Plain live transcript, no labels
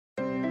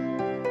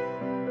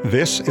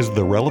This is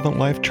the Relevant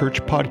Life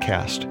Church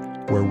podcast,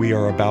 where we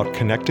are about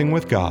connecting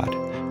with God,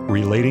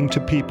 relating to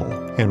people,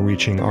 and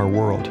reaching our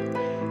world.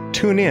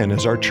 Tune in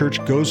as our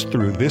church goes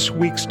through this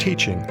week's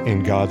teaching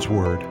in God's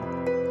Word.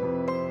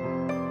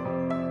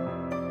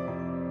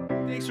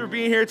 Thanks for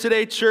being here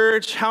today,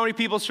 church. How many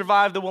people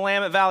survived the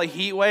Willamette Valley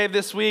heat wave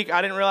this week?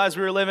 I didn't realize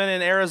we were living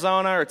in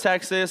Arizona or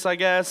Texas, I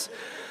guess.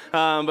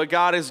 But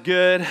God is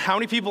good. How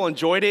many people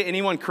enjoyed it?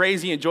 Anyone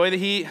crazy enjoy the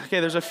heat? Okay,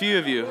 there's a few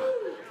of you.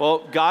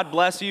 Well, God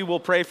bless you. We'll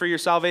pray for your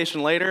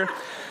salvation later.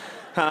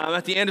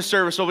 At the end of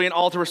service, there'll be an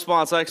altar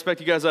response. I expect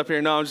you guys up here.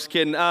 No, I'm just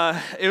kidding.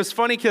 It was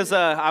funny because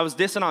I was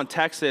dissing on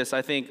Texas,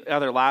 I think,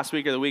 either last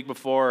week or the week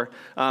before,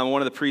 one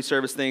of the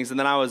pre-service things. And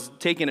then I was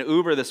taking an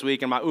Uber this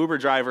week, and my Uber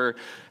driver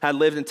had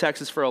lived in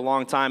Texas for a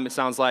long time. It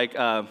sounds like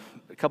a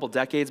couple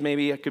decades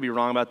maybe. I could be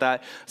wrong about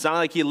that. It sounded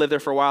like he lived there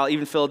for a while,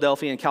 even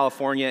Philadelphia and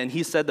California. And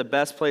he said the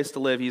best place to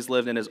live he's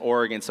lived in is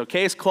Oregon. So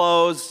case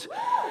closed.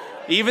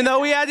 Even though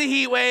we had the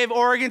heat wave,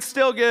 Oregon's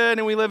still good,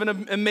 and we live in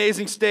an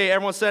amazing state.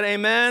 Everyone said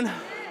amen?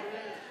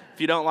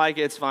 If you don't like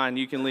it, it's fine.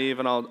 You can leave,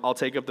 and I'll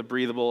take up the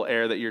breathable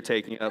air that you're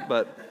taking up.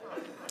 But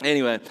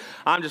anyway,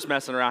 I'm just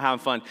messing around, having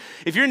fun.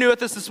 If you're new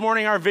with us this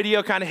morning, our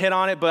video kind of hit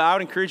on it, but I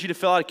would encourage you to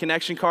fill out a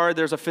connection card.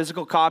 There's a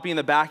physical copy in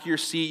the back of your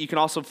seat. You can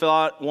also fill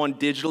out one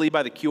digitally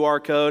by the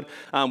QR code.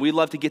 We'd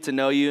love to get to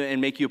know you and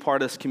make you a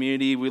part of this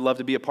community. We'd love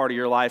to be a part of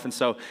your life. And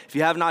so if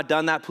you have not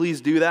done that, please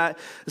do that.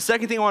 The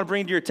second thing I want to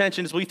bring to your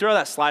attention is, will you throw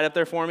that slide up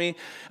there for me?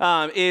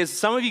 Is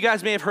some of you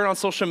guys may have heard on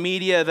social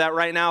media that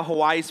right now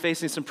Hawaii's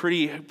facing some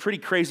pretty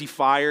crazy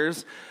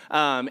fires.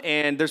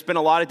 And there's been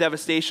a lot of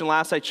devastation.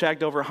 Last I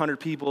checked, over 100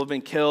 people have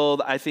been killed.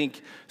 I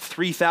think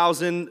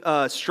 3,000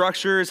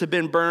 structures have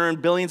been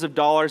burned. Billions of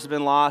dollars have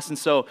been lost. And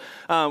so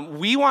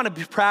we want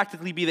to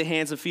practically be the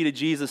hands and feet of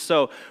Jesus.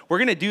 So we're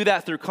going to do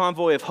that through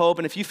Convoy of Hope.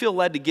 And if you feel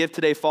led to give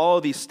today, follow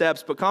these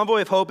steps. But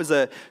Convoy of Hope is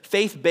a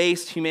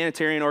faith-based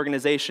humanitarian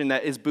organization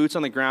that is boots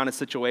on the ground in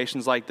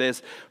situations like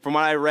this. From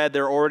what I read,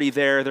 they're already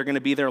there. They're going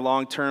to be there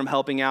long-term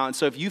helping out. And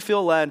so if you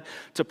feel led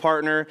to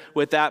partner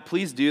with that,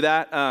 please do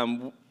that.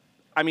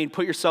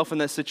 Put yourself in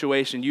this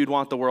situation. You'd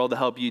want the world to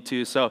help you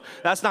too. So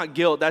that's not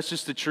guilt. That's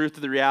just the truth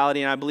of the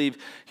reality. And I believe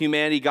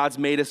humanity, God's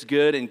made us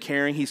good and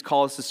caring. He's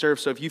called us to serve.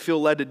 So if you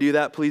feel led to do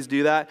that, please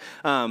do that.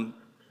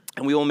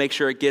 And we will make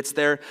sure it gets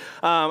there.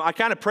 I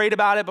kind of prayed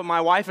about it, but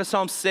my wife is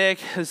home sick.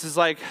 This is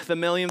like the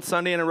millionth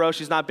Sunday in a row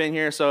she's not been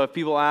here. So if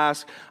people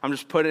ask, I'm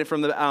just putting it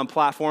from the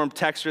platform.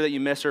 Text her that you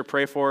miss her.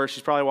 Pray for her.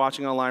 She's probably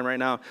watching online right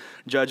now,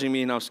 judging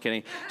me. No, just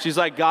kidding. She's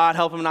like, God,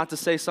 help him not to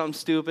say something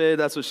stupid.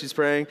 That's what she's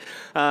praying.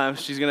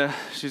 She's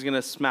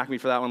gonna smack me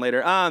for that one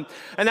later.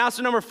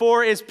 Announcement number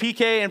 4 is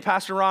PK and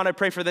Pastor Ron. I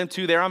pray for them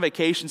too. They're on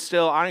vacation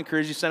still. I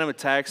encourage you, send them a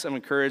text of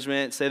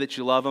encouragement. Say that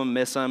you love them,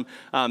 miss them.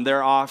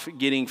 They're off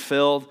getting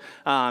filled.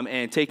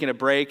 And taking a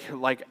break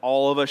like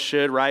all of us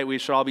should, right? We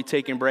should all be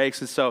taking breaks.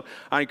 And so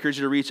I encourage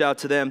you to reach out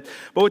to them.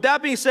 But with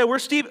that being said, we're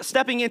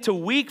stepping into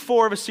week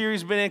 4 of a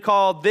series we've been in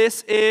called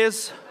This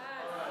Is.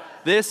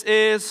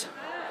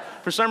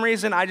 For some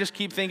reason, I just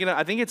keep thinking,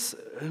 I think it's,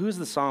 who's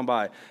the song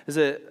by?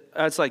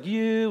 It's like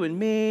you and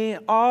me,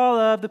 all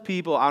of the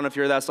people. I don't know if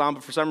you heard that song,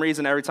 but for some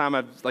reason, every time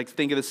I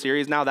think of the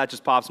series now, that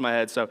just pops in my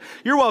head. So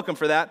you're welcome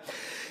for that.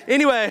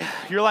 Anyway,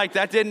 you're like,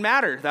 that didn't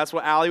matter. That's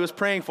what Allie was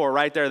praying for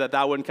right there,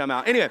 that wouldn't come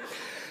out. Anyway,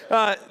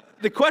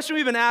 the question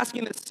we've been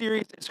asking in this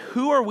series is,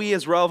 who are we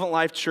as Relevant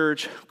Life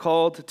Church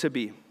called to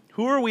be?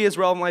 Who are we as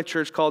Relevant Life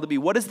Church called to be?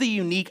 What is the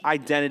unique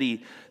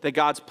identity that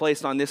God's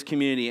placed on this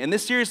community? And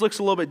this series looks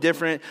a little bit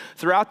different.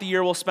 Throughout the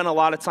year, we'll spend a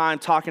lot of time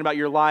talking about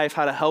your life,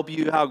 how to help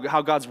you,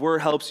 how God's Word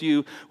helps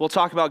you. We'll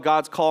talk about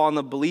God's call on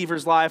the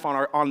believer's life,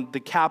 on the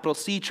capital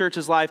C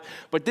church's life.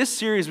 But this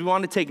series, we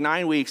wanted to take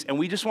 9 weeks, and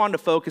we just wanted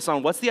to focus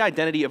on what's the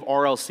identity of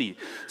RLC.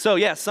 So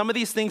yeah, some of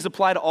these things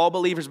apply to all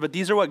believers, but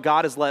these are what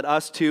God has led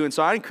us to. And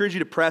so I encourage you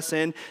to press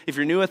in. If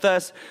you're new with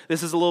us,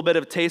 this is a little bit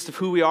of a taste of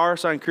who we are,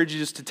 so I encourage you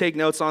just to take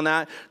notes on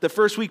that. The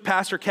first week,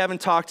 Pastor Kevin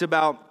talked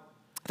about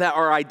that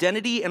our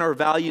identity and our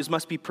values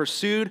must be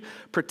pursued,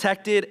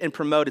 protected, and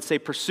promoted. Say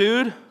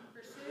pursued.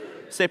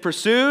 Say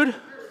pursued.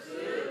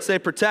 Say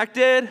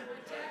protected.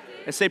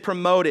 And say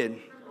promoted.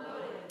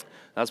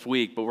 That's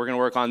weak, but we're going to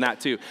work on that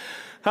too.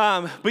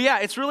 But yeah,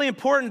 it's really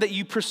important that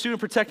you pursue and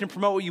protect and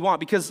promote what you want,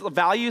 because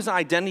values and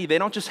identity, they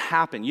don't just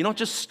happen. You don't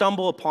just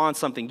stumble upon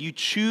something. You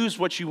choose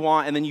what you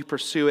want and then you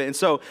pursue it. And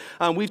so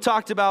we've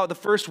talked about the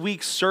first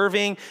week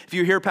serving. If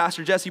you hear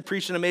Pastor Jesse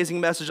preach an amazing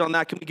message on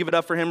that, can we give it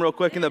up for him real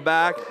quick in the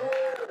back?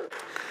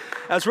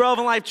 As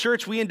Relevant Life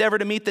Church, we endeavor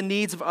to meet the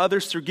needs of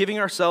others through giving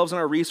ourselves and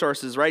our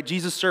resources, right?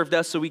 Jesus served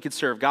us so we could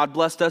serve. God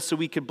blessed us so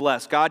we could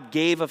bless. God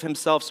gave of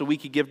himself so we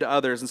could give to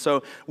others. And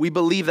so we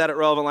believe that at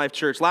Relevant Life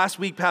Church. Last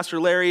week, Pastor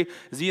Larry,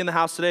 is he in the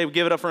house today? We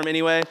give it up for him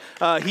anyway.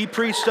 He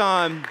preached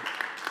on,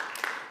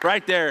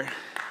 right there.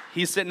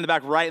 He's sitting in the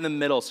back right in the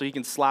middle so he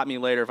can slap me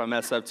later if I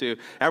mess up too.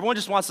 Everyone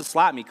just wants to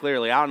slap me,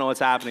 clearly. I don't know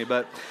what's happening.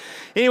 But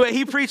anyway,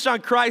 he preached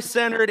on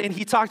Christ-centered, and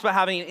he talked about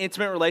having an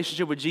intimate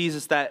relationship with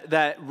Jesus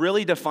that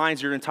really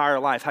defines your entire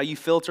life, how you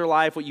filter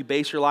life, what you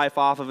base your life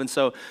off of. And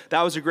so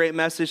that was a great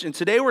message. And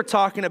today we're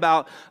talking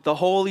about the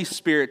Holy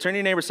Spirit. Turn to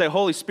your neighbor and say,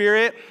 Holy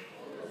Spirit.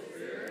 Holy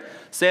Spirit.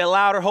 Say it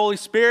louder, Holy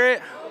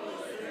Spirit.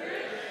 Holy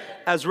Spirit.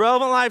 As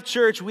Relevant Life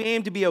Church, we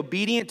aim to be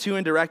obedient to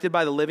and directed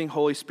by the living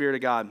Holy Spirit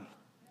of God.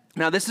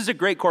 Now, this is a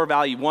great core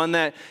value, one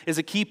that is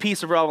a key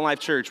piece of Relevant Life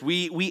Church.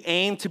 We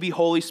aim to be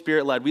Holy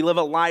Spirit-led. We live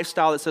a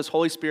lifestyle that says,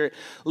 Holy Spirit,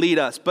 lead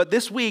us. But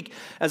this week,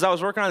 as I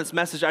was working on this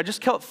message, I just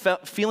kept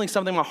feeling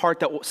something in my heart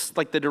that was,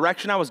 like, the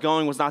direction I was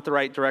going was not the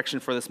right direction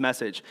for this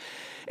message.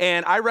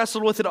 And I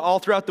wrestled with it all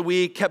throughout the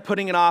week, kept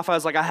putting it off. I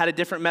was like, I had a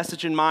different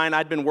message in mind.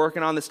 I'd been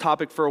working on this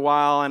topic for a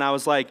while, and I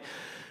was like,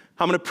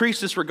 I'm going to preach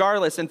this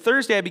regardless. And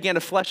Thursday, I began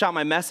to flesh out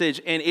my message,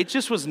 and it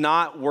just was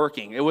not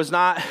working. It was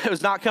not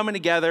coming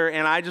together,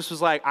 and I just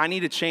was like, I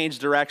need to change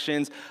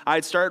directions. I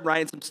had started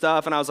writing some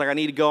stuff, and I was like, I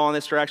need to go on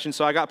this direction.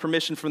 So I got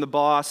permission from the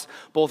boss,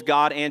 both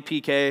God and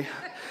PK.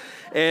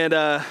 And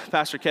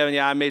Pastor Kevin,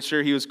 I made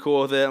sure he was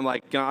cool with it. I'm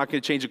like, I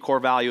could change a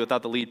core value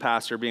without the lead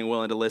pastor being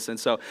willing to listen.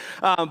 So,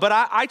 but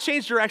I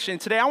changed direction.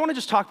 Today, I want to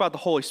just talk about the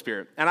Holy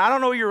Spirit. And I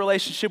don't know what your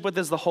relationship with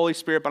is the Holy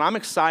Spirit, but I'm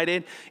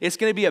excited. It's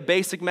going to be a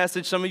basic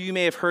message. Some of you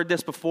may have heard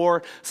this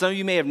before. Some of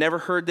you may have never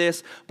heard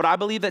this. But I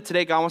believe that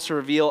today, God wants to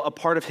reveal a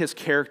part of his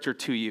character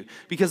to you.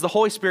 Because the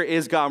Holy Spirit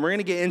is God. And we're going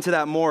to get into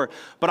that more.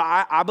 But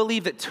I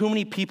believe that too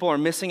many people are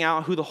missing out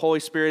on who the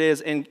Holy Spirit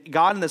is. And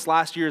God in this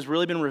last year has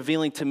really been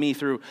revealing to me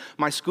through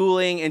my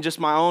schooling and just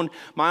my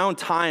own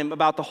time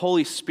about the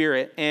Holy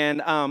Spirit.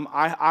 And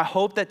I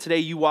hope that today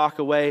you walk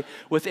away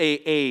with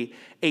a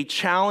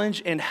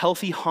challenge and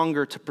healthy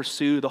hunger to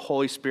pursue the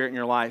Holy Spirit in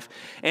your life.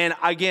 And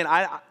again,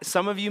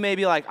 some of you may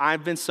be like,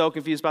 I've been so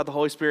confused about the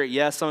Holy Spirit.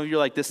 Yes, some of you are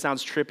like, this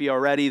sounds trippy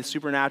already. The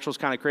supernatural is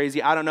kind of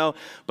crazy. I don't know,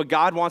 but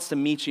God wants to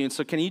meet you. And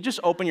so can you just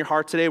open your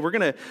heart today? We're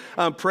going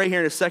to pray here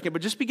in a second,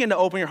 but just begin to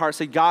open your heart.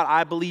 Say, God,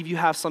 I believe you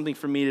have something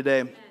for me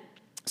today.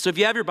 So if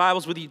you have your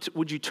Bibles with you,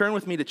 would you turn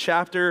with me to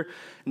chapter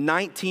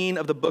 19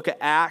 of the book of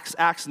Acts,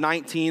 Acts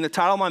 19. The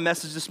title of my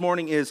message this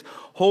morning is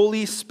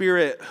Holy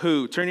Spirit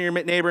Who? Turn to your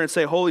neighbor and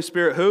say, Holy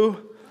Spirit Who?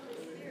 Holy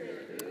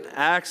Spirit who?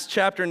 Acts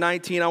chapter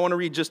 19. I want to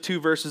read just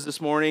 2 verses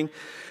this morning.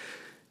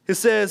 It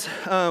says,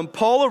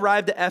 Paul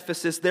arrived at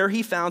Ephesus. There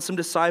he found some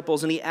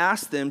disciples, and he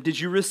asked them, did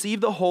you receive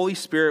the Holy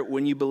Spirit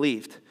when you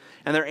believed?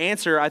 And their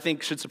answer, I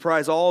think, should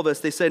surprise all of us.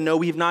 They said, no,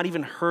 we have not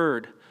even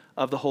heard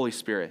of the Holy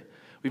Spirit.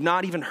 We've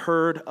not even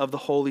heard of the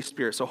Holy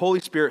Spirit. So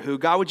Holy Spirit who?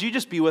 God, would you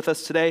just be with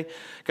us today?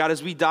 God,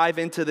 as we dive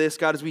into this,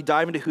 God, as we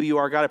dive into who you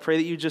are, God, I pray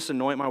that you just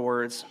anoint my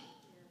words.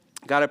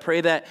 God, I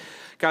pray that,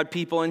 God,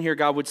 people in here,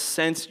 God, would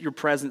sense your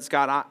presence.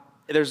 God,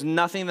 there's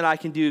nothing that I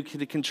can do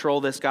to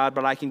control this, God,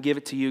 but I can give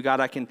it to you. God,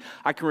 I can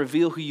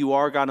reveal who you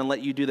are, God, and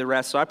let you do the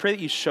rest. So I pray that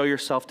you show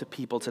yourself to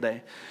people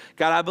today.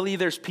 God, I believe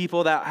there's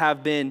people that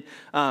have been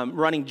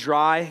running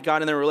dry,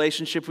 God, in their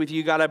relationship with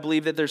you. God, I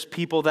believe that there's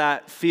people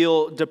that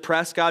feel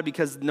depressed, God,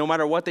 because no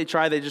matter what they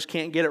try, they just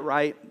can't get it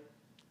right.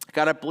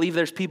 God, I believe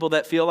there's people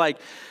that feel like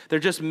they're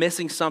just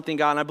missing something,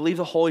 God, and I believe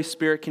the Holy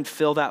Spirit can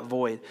fill that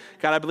void.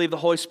 God, I believe the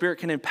Holy Spirit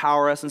can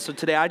empower us, and so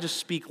today I just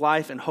speak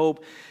life and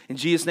hope. In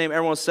Jesus' name,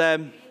 everyone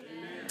said,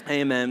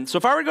 Amen. So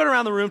if I were to go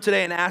around the room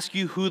today and ask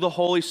you who the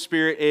Holy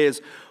Spirit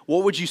is,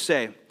 what would you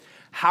say?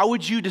 How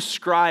would you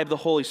describe the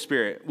Holy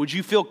Spirit? Would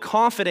you feel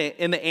confident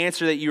in the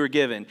answer that you were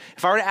given?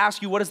 If I were to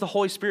ask you, what does the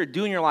Holy Spirit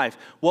do in your life?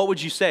 What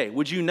would you say?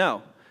 Would you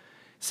know?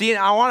 See,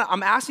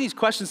 I'm asking these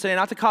questions today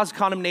not to cause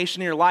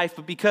condemnation in your life,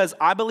 but because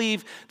I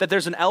believe that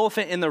there's an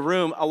elephant in the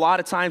room a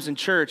lot of times in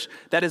church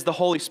that is the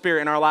Holy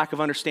Spirit and our lack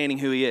of understanding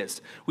who he is.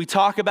 We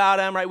talk about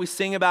him, right? We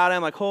sing about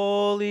him like,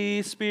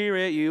 Holy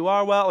Spirit, you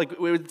are well. Like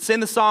we would sing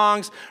the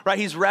songs, right?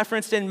 He's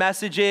referenced in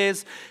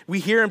messages. We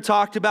hear him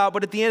talked about,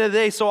 but at the end of the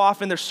day, so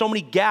often there's so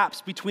many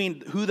gaps between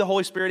who the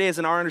Holy Spirit is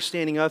and our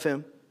understanding of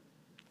him.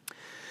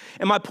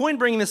 And my point in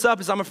bringing this up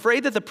is I'm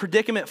afraid that the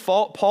predicament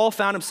Paul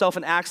found himself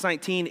in Acts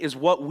 19 is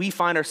what we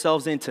find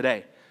ourselves in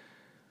today.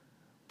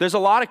 There's a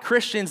lot of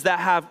Christians that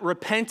have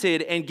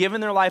repented and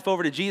given their life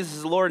over to Jesus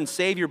as Lord and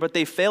Savior, but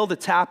they fail to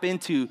tap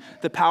into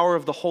the power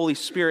of the Holy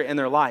Spirit in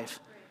their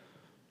life.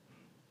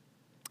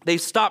 They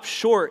stop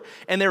short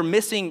and they're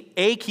missing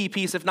a key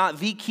piece, if not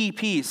the key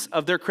piece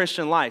of their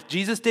Christian life.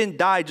 Jesus didn't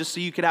die just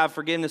so you could have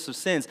forgiveness of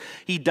sins.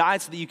 He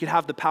died so that you could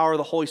have the power of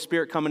the Holy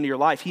Spirit come into your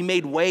life. He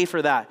made way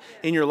for that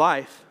in your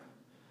life.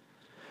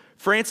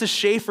 Francis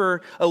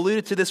Schaeffer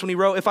alluded to this when he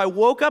wrote, if I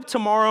woke up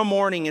tomorrow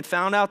morning and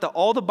found out that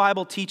all the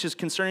Bible teaches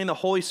concerning the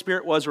Holy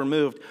Spirit was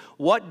removed,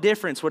 what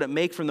difference would it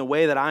make from the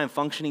way that I am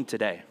functioning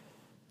today?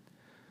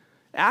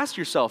 Ask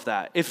yourself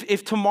that.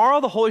 If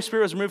tomorrow the Holy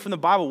Spirit was removed from the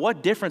Bible,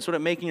 what difference would it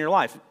make in your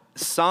life?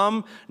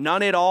 Some,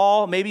 none at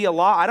all, maybe a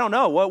lot. I don't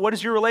know. What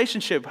is your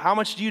relationship? How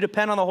much do you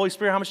depend on the Holy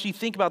Spirit? How much do you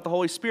think about the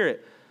Holy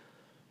Spirit?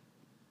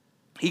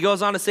 He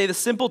goes on to say, the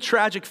simple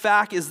tragic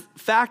fact is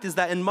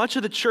that in much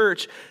of the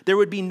church, there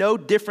would be no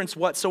difference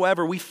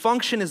whatsoever. We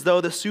function as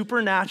though the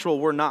supernatural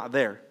were not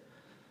there.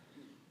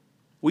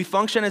 We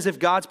function as if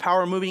God's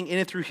power moving in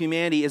and through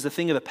humanity is a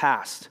thing of the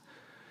past.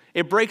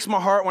 It breaks my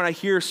heart when I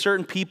hear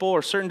certain people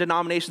or certain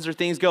denominations or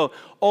things go,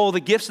 oh, the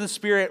gifts of the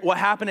Spirit, what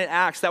happened in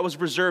Acts, that was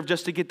reserved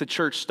just to get the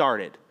church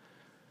started.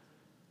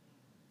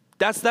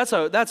 That's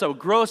a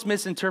gross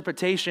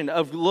misinterpretation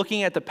of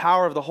looking at the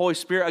power of the Holy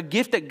Spirit, a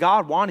gift that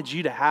God wanted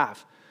you to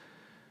have.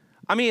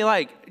 I mean,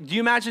 like, do you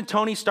imagine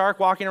Tony Stark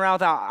walking around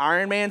with an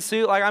Iron Man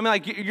suit?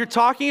 You're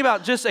talking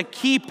about just a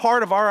key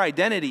part of our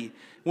identity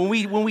when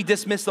we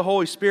dismiss the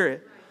Holy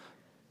Spirit.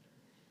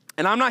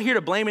 And I'm not here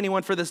to blame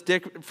anyone for this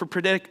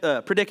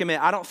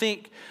predicament. I don't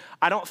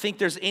think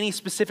there's any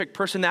specific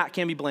person that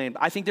can be blamed.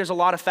 I think there's a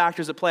lot of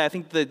factors at play. I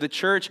think the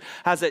church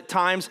has at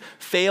times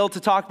failed to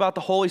talk about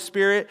the Holy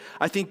Spirit.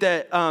 I think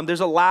that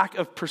there's a lack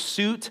of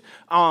pursuit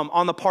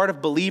on the part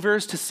of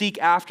believers to seek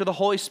after the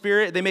Holy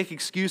Spirit. They make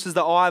excuses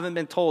that, I haven't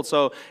been told,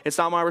 so it's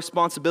not my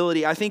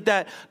responsibility. I think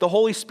that the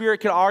Holy Spirit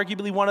could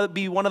arguably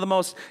be one of the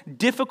most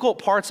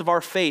difficult parts of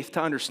our faith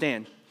to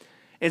understand.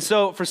 And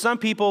so for some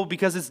people,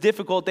 because it's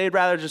difficult, they'd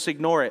rather just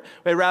ignore it.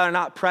 They'd rather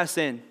not press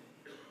in.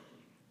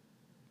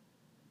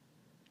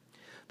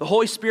 The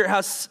Holy Spirit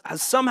has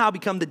somehow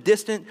become the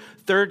distant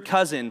third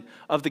cousin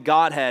of the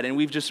Godhead, and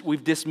we've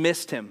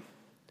dismissed him.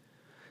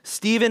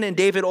 Stephen and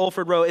David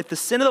Olford wrote, if the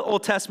sin of the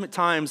Old Testament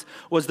times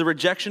was the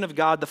rejection of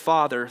God the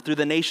Father through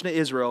the nation of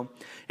Israel,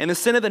 and the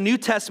sin of the New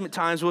Testament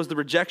times was the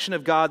rejection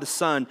of God the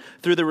Son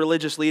through the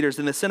religious leaders,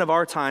 and the sin of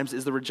our times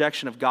is the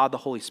rejection of God the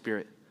Holy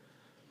Spirit.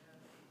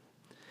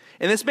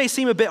 And this may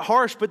seem a bit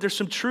harsh, but there's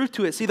some truth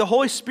to it. See, the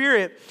Holy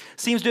Spirit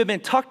seems to have been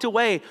tucked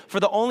away for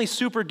the only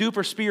super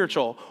duper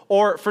spiritual,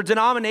 or for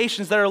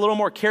denominations that are a little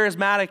more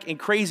charismatic and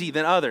crazy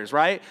than others,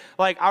 right?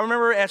 Like, I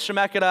remember at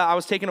Shemeketa, I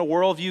was taking a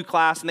worldview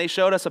class, and they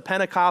showed us a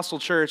Pentecostal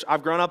church.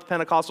 I've grown up in a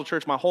Pentecostal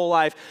church my whole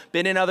life,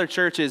 been in other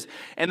churches,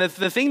 and the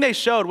thing they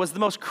showed was the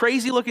most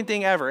crazy looking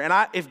thing ever. And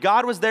if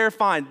God was there,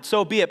 fine,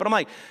 so be it. But I'm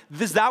like,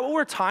 is that what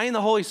we're tying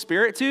the Holy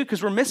Spirit to?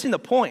 Because we're missing the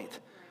point.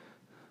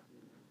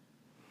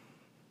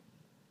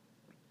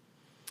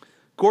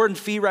 Gordon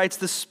Fee writes,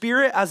 the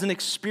Spirit as an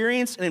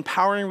experienced and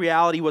empowering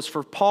reality was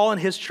for Paul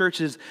and his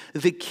churches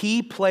the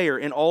key player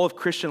in all of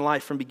Christian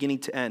life from beginning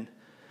to end.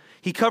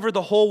 He covered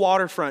the whole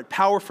waterfront,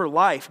 power for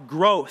life,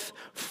 growth,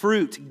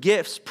 fruit,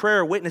 gifts,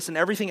 prayer, witness, and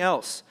everything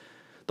else.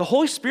 The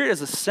Holy Spirit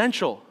is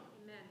essential.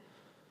 Amen.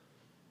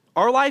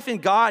 Our life in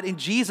God, in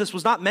Jesus,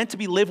 was not meant to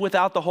be lived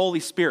without the Holy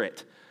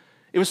Spirit.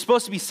 It was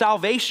supposed to be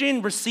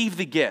salvation, receive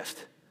the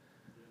gift.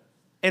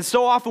 And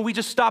so often we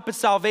just stop at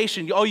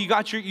salvation. Oh, you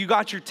got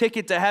your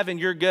ticket to heaven,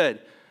 you're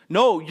good.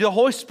 No, the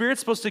Holy Spirit's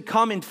supposed to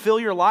come and fill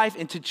your life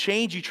and to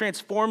change you,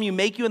 transform you,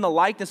 make you in the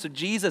likeness of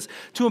Jesus,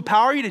 to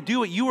empower you to do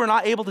what you were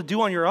not able to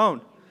do on your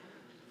own.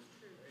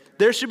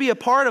 There should be a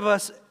part of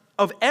us,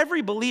 of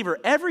every believer,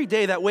 every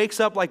day that wakes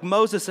up like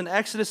Moses in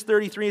Exodus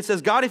 33 and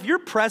says, God, if your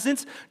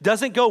presence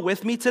doesn't go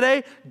with me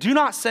today, do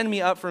not send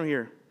me up from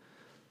here.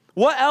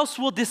 What else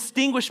will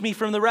distinguish me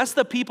from the rest of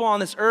the people on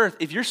this earth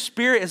if your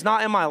Spirit is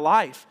not in my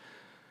life?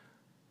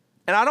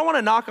 And I don't want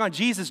to knock on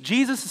Jesus.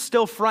 Jesus is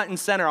still front and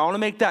center. I want to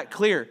make that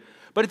clear.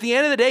 But at the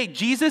end of the day,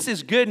 Jesus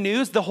is good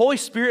news. The Holy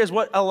Spirit is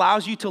what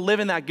allows you to live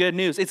in that good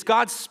news. It's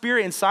God's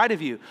Spirit inside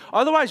of you.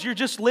 Otherwise, you're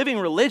just living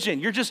religion.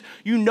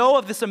 You know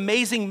of this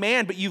amazing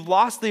man, but you've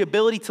lost the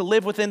ability to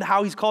live within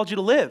how he's called you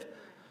to live.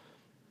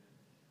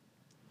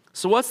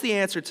 So what's the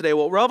answer today?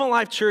 Well, Relevant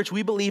Life Church,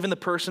 we believe in the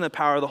person and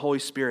power of the Holy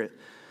Spirit.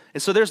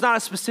 And so there's not a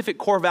specific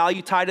core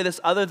value tied to this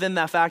other than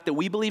the fact that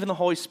we believe in the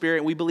Holy Spirit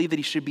and we believe that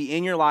he should be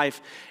in your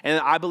life, and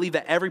I believe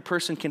that every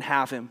person can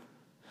have him.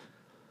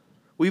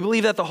 We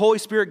believe that the Holy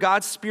Spirit,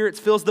 God's Spirit,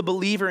 fills the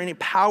believer and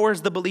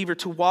empowers the believer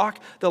to walk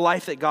the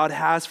life that God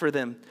has for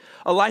them,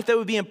 a life that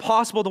would be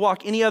impossible to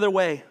walk any other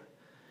way.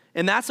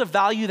 And that's a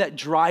value that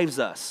drives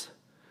us.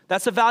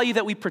 That's a value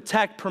that we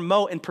protect,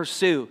 promote, and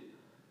pursue.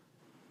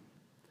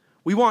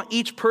 We want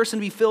each person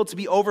to be filled, to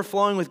be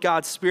overflowing with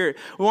God's Spirit.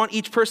 We want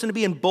each person to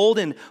be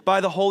emboldened by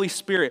the Holy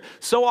Spirit.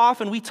 So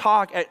often we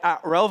talk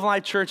at Relevant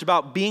Life Church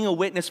about being a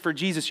witness for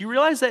Jesus. You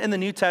realize that in the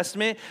New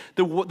Testament,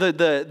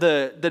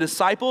 the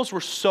disciples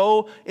were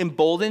so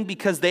emboldened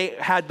because they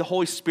had the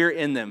Holy Spirit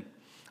in them.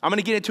 I'm going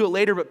to get into it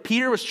later, but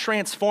Peter was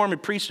transformed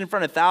and preached in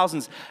front of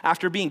thousands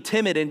after being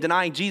timid and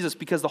denying Jesus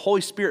because the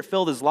Holy Spirit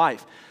filled his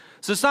life.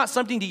 So it's not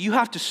something that you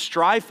have to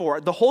strive for.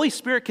 The Holy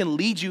Spirit can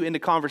lead you into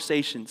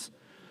conversations.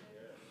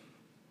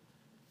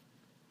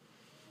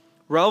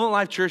 Relevant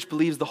Life Church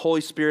believes the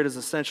Holy Spirit is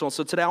essential.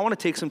 So today I want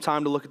to take some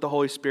time to look at the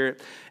Holy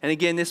Spirit. And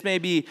again, this may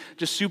be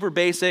just super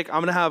basic. I'm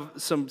going to have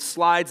some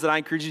slides that I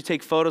encourage you to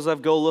take photos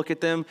of. Go look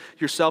at them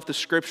yourself, the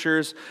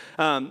scriptures.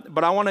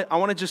 But I want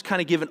to just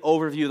kind of give an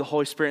overview of the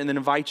Holy Spirit and then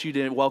invite you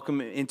to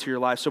welcome it into your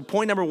life. So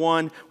point number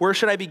one, where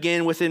should I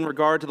begin with in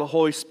regard to the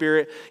Holy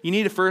Spirit? You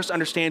need to first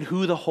understand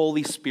who the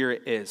Holy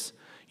Spirit is.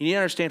 You need to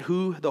understand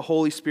who the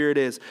Holy Spirit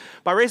is.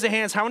 By raise of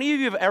hands, how many of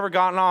you have ever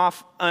gotten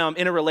off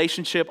in a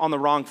relationship on the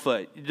wrong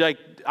foot? Like,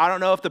 I don't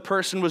know if the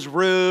person was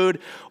rude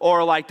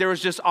or like there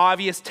was just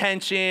obvious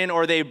tension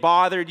or they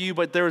bothered you,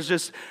 but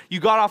you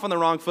got off on the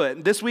wrong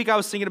foot. This week I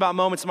was thinking about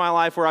moments in my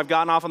life where I've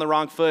gotten off on the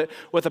wrong foot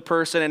with a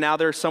person and now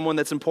there's someone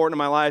that's important in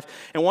my life.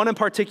 And one in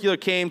particular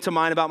came to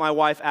mind about my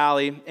wife,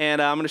 Allie,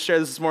 and I'm going to share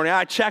this morning.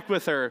 I checked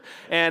with her,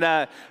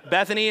 and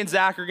Bethany and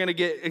Zach are going to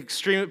get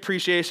extreme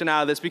appreciation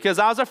out of this because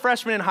I was a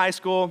freshman in high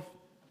school.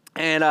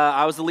 And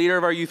I was the leader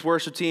of our youth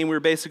worship team. We were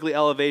basically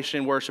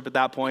elevation worship at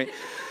that point.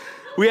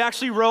 We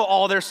actually wrote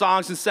all their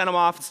songs and sent them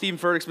off, and Stephen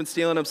Furtick's been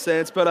stealing them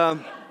since. But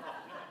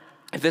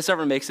if this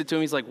ever makes it to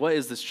him, he's like, what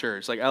is this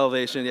church? Like,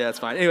 elevation? Yeah, it's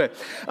fine.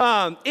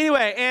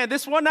 Anyway, and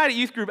this one night at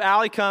youth group,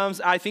 Allie comes.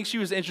 I think she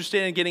was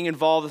interested in getting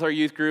involved with our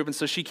youth group, and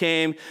so she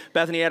came.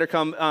 Bethany had her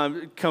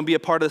come be a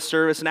part of the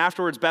service. And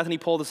afterwards, Bethany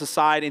pulled us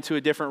aside into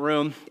a different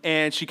room,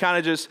 and she kind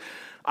of just,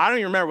 I don't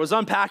even remember, was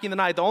unpacking the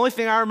night. The only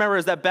thing I remember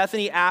is that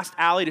Bethany asked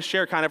Allie to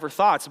share kind of her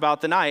thoughts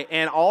about the night.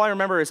 And all I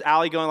remember is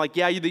Allie going like,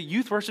 yeah, the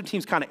youth worship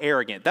team's kind of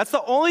arrogant. That's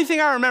the only thing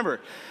I remember.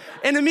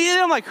 And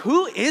immediately I'm like,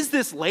 who is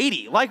this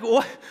lady? Like,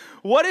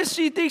 what does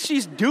she think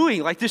she's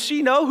doing? Like, does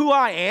she know who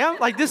I am?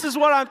 Like, this is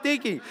what I'm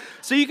thinking.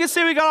 So you can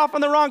say we got off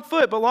on the wrong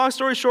foot, but long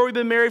story short, we've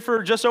been married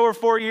for just over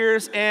 4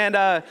 years,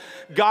 and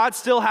God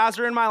still has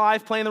her in my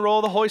life playing the role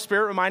of the Holy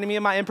Spirit, reminding me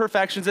of my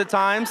imperfections at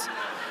times.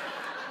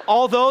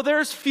 Although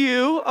there's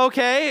few,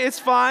 okay, it's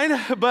fine,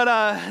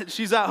 but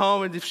she's at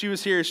home, and if she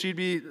was here, she'd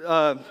be,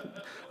 I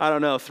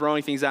don't know,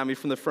 throwing things at me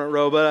from the front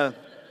row. But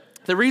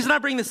the reason I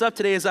bring this up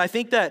today is I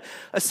think that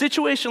a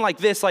situation like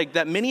this, like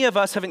that many of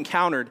us have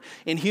encountered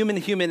in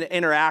human-to-human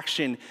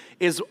interaction,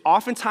 is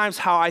oftentimes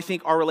how I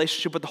think our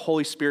relationship with the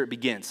Holy Spirit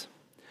begins.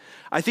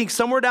 I think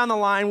somewhere down the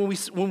line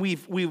when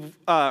we've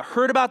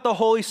heard about the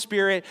Holy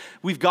Spirit,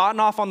 we've gotten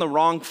off on the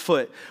wrong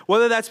foot.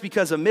 Whether that's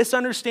because of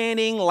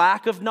misunderstanding,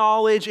 lack of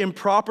knowledge,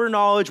 improper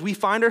knowledge, we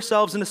find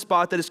ourselves in a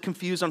spot that is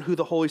confused on who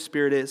the Holy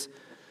Spirit is.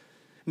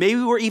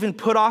 Maybe we're even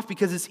put off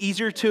because it's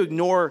easier to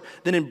ignore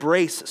than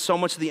embrace so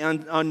much of the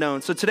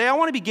unknown. So today I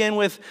want to begin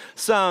with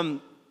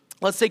some,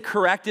 let's say,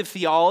 corrective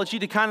theology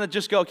to kind of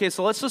just go, okay,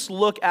 so let's just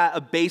look at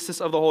a basis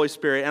of the Holy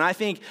Spirit. And I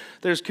think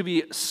could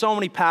be so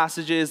many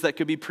passages that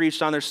could be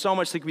preached on. There's so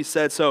much that could be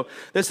said. So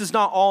this is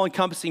not all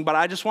encompassing, but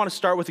I just want to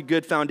start with a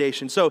good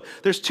foundation. So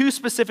there's two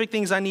specific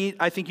things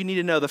I think you need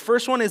to know. The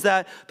first one is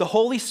that the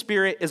Holy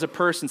Spirit is a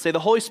person. Say, the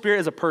Holy Spirit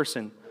is a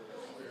person.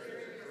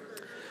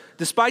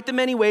 Despite the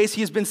many ways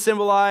he has been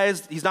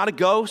symbolized, he's not a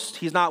ghost,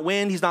 he's not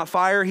wind, he's not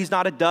fire, he's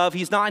not a dove,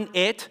 he's not an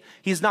it,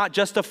 he's not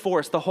just a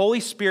force. The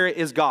Holy Spirit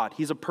is God.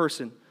 He's a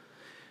person.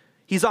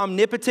 He's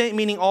omnipotent,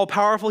 meaning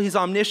all-powerful. He's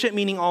omniscient,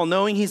 meaning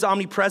all-knowing. He's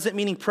omnipresent,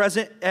 meaning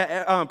present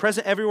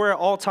everywhere at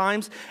all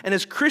times. And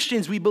as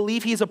Christians, we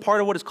believe he's a part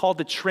of what is called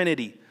the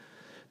Trinity.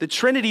 The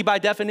Trinity, by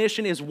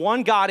definition, is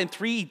one God in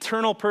three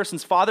eternal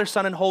persons, Father,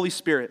 Son, and Holy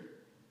Spirit.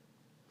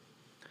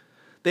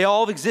 They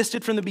all have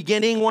existed from the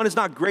beginning. One is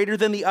not greater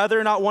than the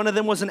other. Not one of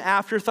them was an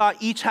afterthought.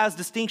 Each has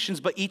distinctions,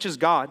 but each is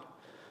God.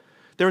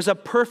 There is a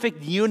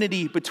perfect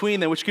unity between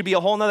them, which could be a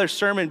whole nother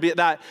sermon,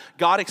 that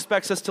God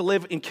expects us to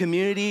live in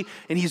community,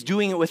 and he's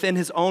doing it within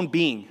his own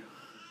being.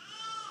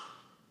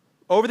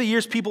 Over the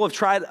years, people have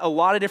tried a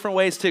lot of different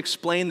ways to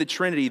explain the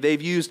Trinity. They've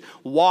used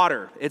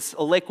water. It's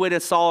a liquid,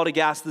 it's solid, a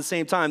gas at the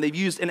same time. They've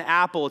used an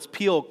apple, its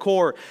peel,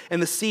 core,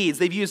 and the seeds.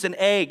 They've used an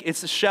egg,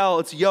 it's a shell,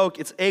 it's yolk,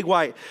 it's egg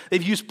white.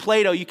 They've used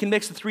Play-Doh. You can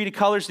mix the three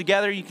colors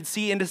together. You can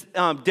see into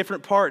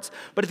different parts.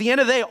 But at the end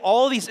of the day,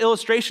 all of these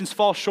illustrations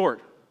fall short.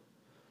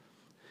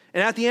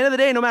 And at the end of the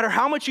day, no matter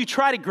how much you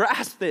try to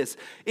grasp this,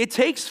 it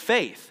takes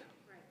faith.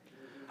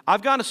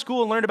 I've gone to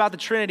school and learned about the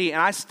Trinity,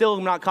 and I still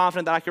am not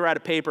confident that I can write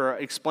a paper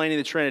explaining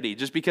the Trinity,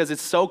 just because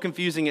it's so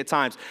confusing at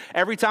times.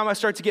 Every time I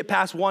start to get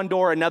past one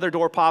door, another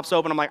door pops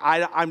open. I'm like,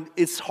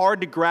 it's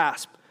hard to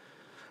grasp.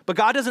 But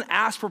God doesn't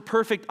ask for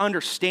perfect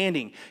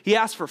understanding. He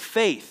asks for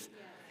faith.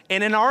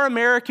 And in our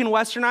American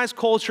westernized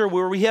culture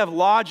where we have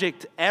logic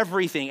to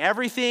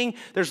everything,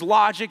 there's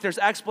logic, there's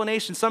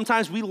explanation.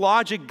 Sometimes we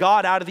logic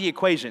God out of the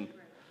equation.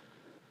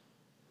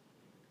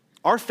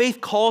 Our faith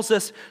calls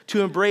us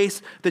to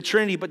embrace the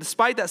Trinity, but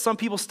despite that, some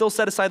people still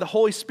set aside the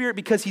Holy Spirit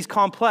because he's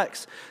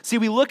complex. See,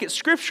 we look at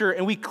Scripture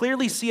and we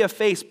clearly see a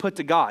face put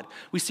to God.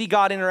 We see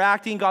God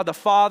interacting, God the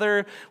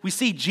Father. We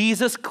see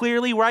Jesus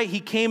clearly, right?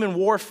 He came and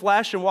wore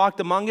flesh and walked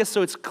among us,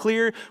 so it's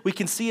clear we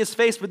can see his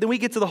face. But then we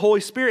get to the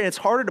Holy Spirit, and it's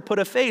harder to put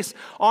a face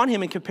on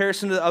him in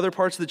comparison to the other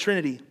parts of the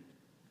Trinity.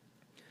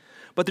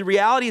 But the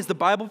reality is the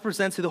Bible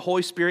presents who the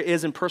Holy Spirit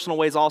is in personal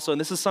ways also. And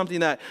this is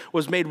something that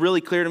was made really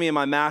clear to me in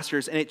my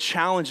master's, and it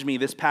challenged me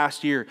this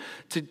past year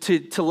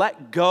to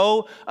let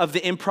go of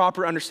the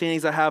improper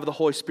understandings I have of the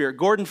Holy Spirit.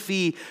 Gordon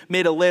Fee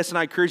made a list, and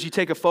I encourage you to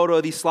take a photo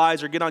of these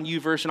slides or get on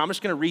YouVersion. I'm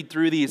just going to read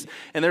through these,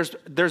 and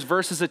there's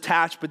verses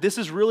attached, but this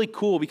is really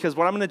cool because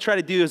what I'm going to try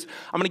to do is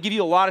I'm going to give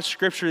you a lot of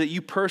scripture that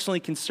you personally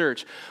can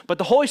search. But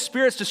the Holy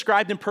Spirit's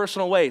described in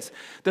personal ways.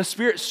 The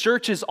Spirit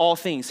searches all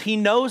things. He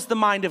knows the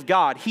mind of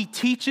God. He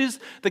teaches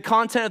the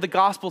content of the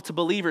gospel to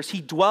believers.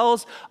 He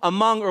dwells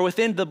among or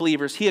within the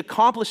believers. He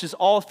accomplishes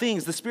all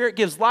things. The Spirit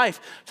gives life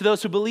to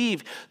those who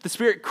believe. The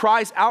Spirit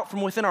cries out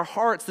from within our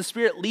hearts. The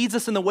Spirit leads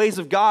us in the ways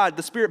of God.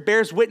 The Spirit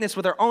bears witness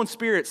with our own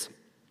spirits.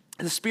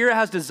 The Spirit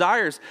has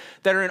desires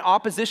that are in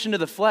opposition to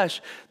the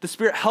flesh. The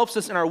Spirit helps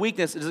us in our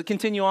weakness. Does it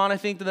continue on, I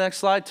think, to the next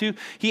slide too?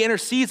 He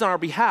intercedes on our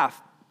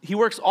behalf. He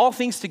works all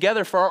things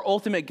together for our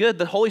ultimate good.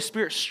 The Holy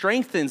Spirit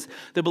strengthens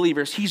the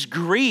believers. He's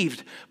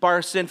grieved by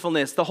our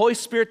sinfulness. The Holy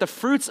Spirit, the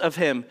fruits of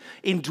Him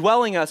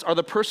indwelling us are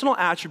the personal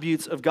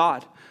attributes of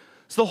God.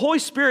 So the Holy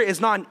Spirit is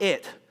not an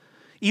it.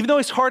 Even though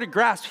He's hard to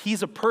grasp,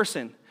 He's a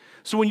person.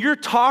 So when you're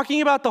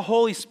talking about the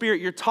Holy Spirit,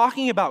 you're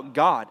talking about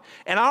God.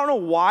 And I don't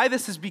know why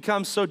this has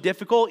become so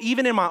difficult.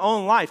 Even in my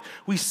own life,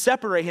 we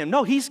separate Him.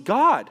 No, He's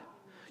God.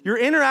 You're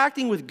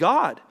interacting with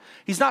God.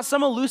 He's not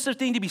some elusive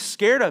thing to be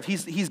scared of.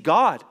 He's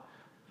God.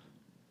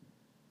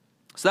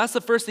 So that's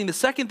the first thing. The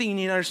second thing you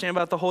need to understand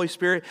about the Holy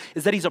Spirit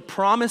is that He's a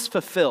promise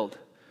fulfilled.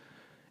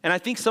 And I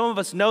think some of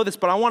us know this,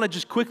 but I want to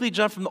just quickly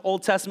jump from the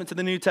Old Testament to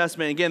the New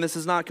Testament. Again, this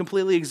is not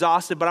completely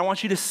exhaustive, but I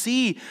want you to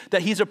see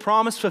that He's a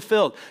promise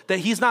fulfilled, that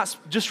He's not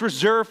just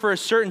reserved for a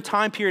certain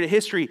time period of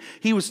history.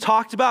 He was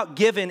talked about,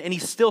 given, and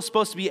He's still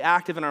supposed to be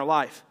active in our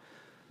life.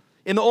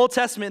 In the Old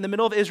Testament, in the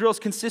middle of Israel's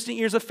consistent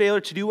years of failure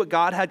to do what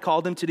God had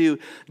called them to do,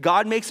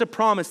 God makes a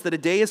promise that a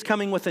day is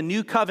coming with a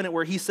new covenant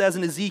where He says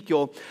in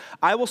Ezekiel,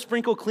 I will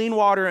sprinkle clean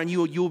water and you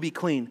will be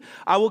clean.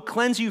 I will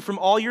cleanse you from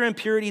all your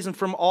impurities and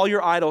from all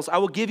your idols. I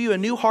will give you a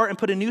new heart and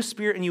put a new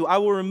spirit in you. I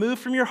will remove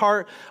from your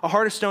heart a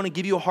heart of stone and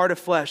give you a heart of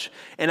flesh.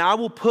 And I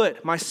will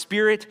put my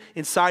spirit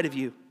inside of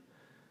you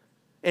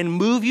and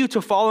move you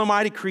to follow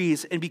my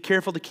decrees and be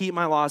careful to keep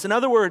my laws. In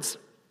other words,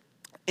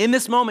 in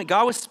this moment,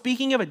 God was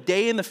speaking of a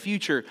day in the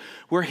future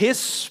where His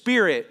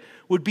Spirit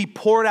would be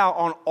poured out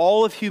on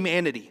all of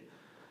humanity,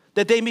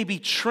 that they may be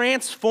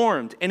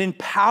transformed and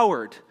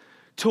empowered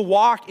to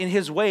walk in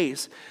His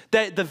ways,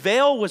 that the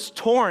veil was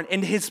torn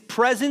and His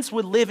presence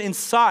would live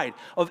inside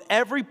of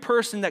every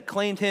person that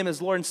claimed Him as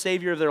Lord and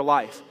Savior of their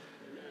life.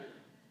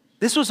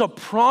 This was a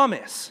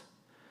promise.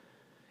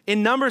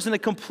 In Numbers, in a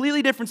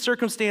completely different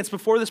circumstance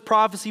before this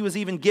prophecy was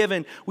even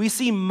given, we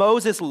see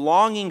Moses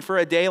longing for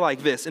a day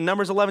like this. In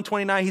Numbers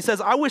 11:29, he says,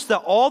 I wish that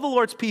all the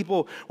Lord's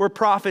people were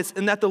prophets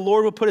and that the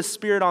Lord would put His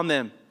Spirit on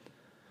them.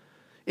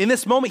 In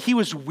this moment, he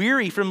was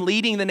weary from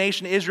leading the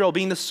nation of Israel,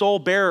 being the sole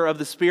bearer of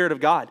the Spirit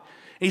of God.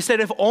 And he said,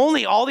 if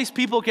only all these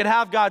people could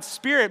have God's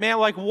Spirit, man,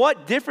 like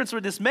what difference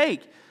would this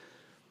make?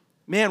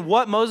 Man,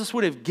 what Moses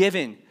would have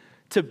given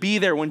to be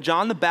there when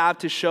John the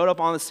Baptist showed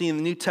up on the scene in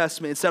the New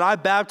Testament and said, I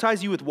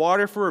baptize you with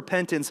water for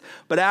repentance,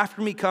 but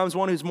after me comes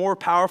one who's more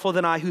powerful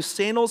than I, whose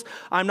sandals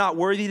I'm not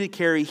worthy to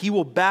carry. He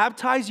will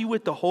baptize you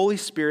with the Holy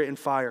Spirit and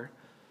fire.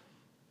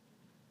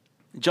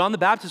 John the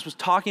Baptist was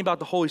talking about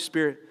the Holy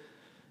Spirit,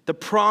 the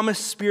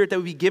promised Spirit that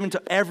would be given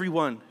to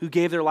everyone who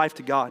gave their life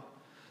to God.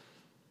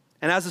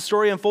 And as the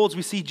story unfolds,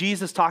 we see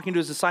Jesus talking to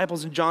His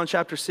disciples in John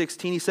chapter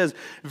 16. He says,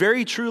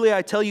 very truly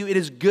I tell you, it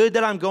is good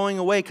that I'm going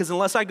away, because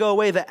unless I go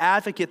away, the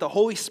advocate, the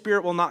Holy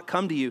Spirit will not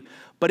come to you.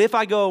 But if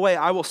I go away,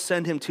 I will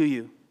send Him to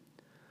you.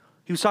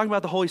 He was talking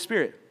about the Holy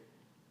Spirit.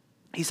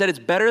 He said, it's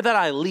better that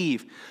I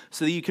leave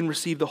so that you can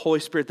receive the Holy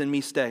Spirit than me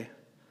stay.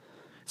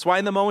 That's why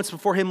in the moments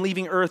before Him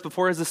leaving earth,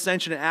 before His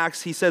ascension in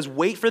Acts, He says,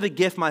 wait for the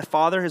gift my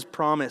Father has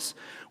promised,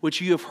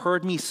 which you have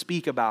heard me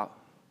speak about.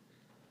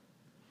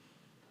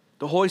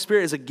 The Holy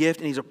Spirit is a gift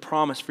and He's a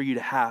promise for you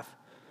to have.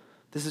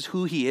 This is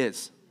who He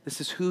is. This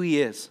is who He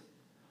is.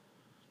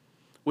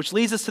 Which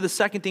leads us to the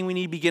second thing we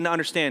need to begin to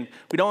understand.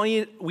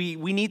 We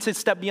need to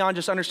step beyond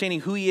just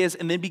understanding who He is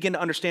and then begin to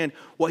understand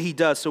what He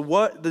does. So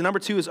the number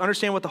two is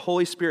understand what the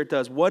Holy Spirit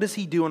does. What does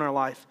He do in our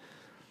life?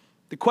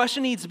 The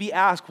question needs to be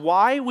asked,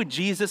 why would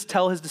Jesus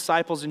tell His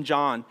disciples in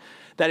John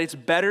that it's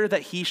better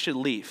that He should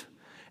leave?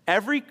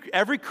 Every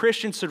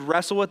Christian should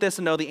wrestle with this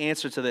and know the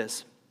answer to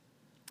this.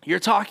 You're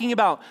talking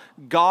about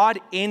God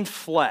in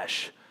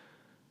flesh,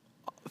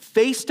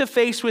 face to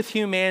face with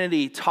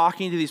humanity,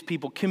 talking to these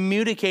people,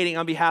 communicating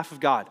on behalf of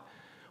God.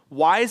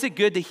 Why is it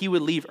good that He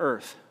would leave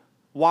earth?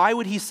 Why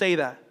would He say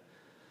that?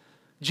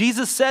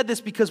 Jesus said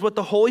this because what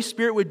the Holy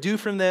Spirit would do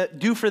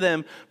for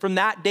them from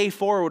that day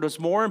forward was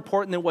more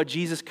important than what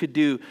Jesus could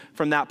do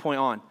from that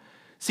point on.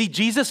 See,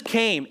 Jesus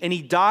came and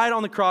He died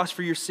on the cross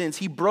for your sins.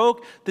 He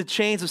broke the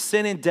chains of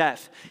sin and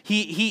death.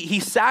 He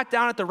sat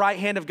down at the right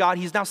hand of God.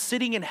 He's now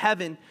sitting in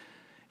heaven,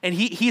 and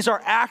He's our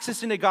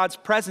access into God's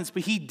presence.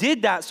 But He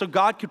did that so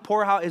God could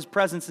pour out His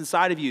presence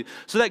inside of you,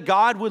 so that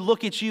God would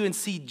look at you and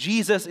see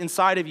Jesus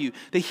inside of you.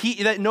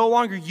 That no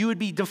longer you would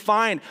be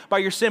defined by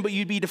your sin, but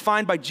you'd be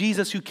defined by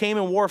Jesus, who came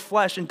and wore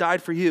flesh and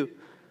died for you.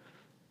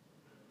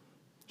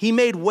 He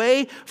made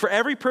way for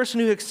every person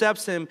who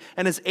accepts Him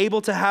and is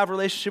able to have a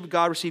relationship with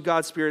God, receive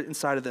God's Spirit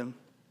inside of them.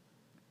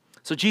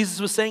 So Jesus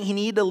was saying He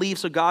needed to leave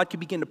so God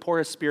could begin to pour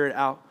His Spirit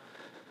out.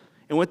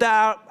 And with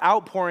that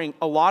outpouring,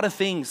 a lot of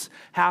things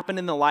happen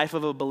in the life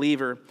of a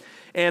believer.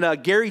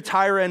 And Gary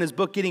Tyra, in his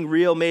book, Getting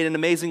Real, made an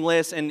amazing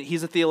list, and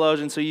he's a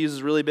theologian, so he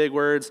uses really big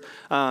words.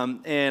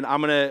 And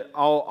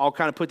I'll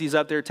kind of put these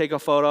up there, take a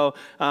photo,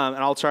 and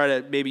I'll try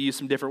to maybe use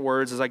some different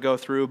words as I go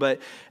through.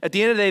 But at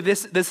the end of the day,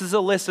 this is a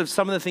list of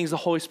some of the things the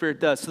Holy Spirit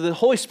does. So the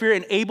Holy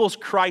Spirit enables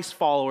Christ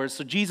followers,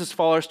 so Jesus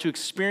followers, to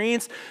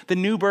experience the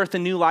new birth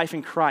and new life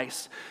in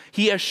Christ.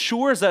 He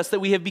assures us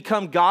that we have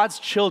become God's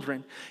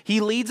children.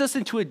 He leads us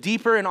into a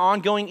deeper and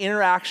ongoing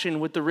interaction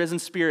with the risen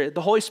Spirit.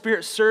 The Holy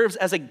Spirit serves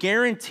as a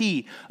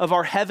guarantee of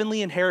our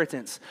heavenly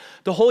inheritance.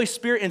 The Holy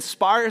Spirit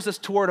inspires us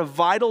toward a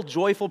vital,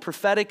 joyful,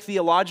 prophetic,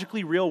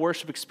 theologically real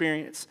worship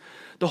experience.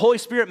 The Holy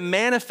Spirit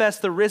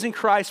manifests the risen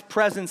Christ's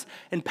presence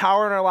and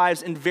power in our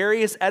lives in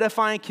various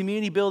edifying,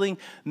 community-building,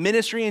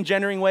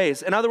 ministry-engendering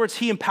ways. In other words,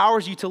 He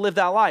empowers you to live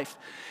that life.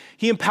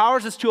 He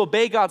empowers us to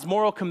obey God's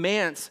moral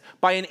commands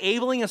by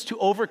enabling us to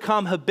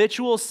overcome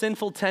habitual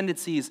sinful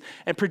tendencies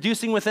and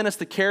producing within us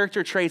the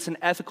character traits and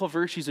ethical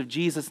virtues of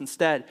Jesus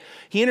instead.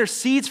 He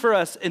intercedes for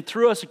us and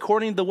through us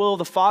according to the will of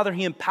the Father.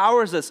 He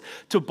empowers us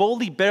to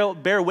boldly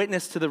bear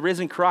witness to the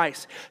risen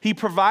Christ. He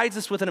provides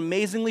us with an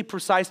amazingly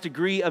precise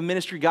degree of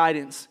ministry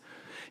guidance.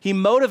 He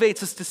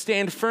motivates us to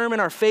stand firm in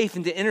our faith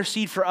and to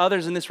intercede for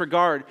others in this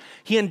regard.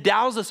 He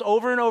endows us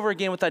over and over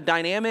again with a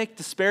dynamic,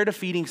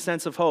 despair-defeating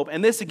sense of hope.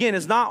 And this, again,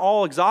 is not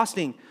all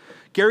exhausting.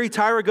 Gary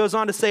Tyra goes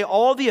on to say,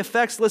 all the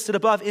effects listed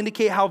above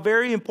indicate how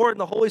very important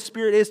the Holy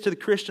Spirit is to the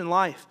Christian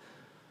life.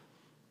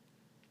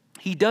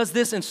 He does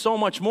this and so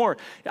much more.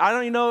 I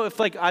don't even know if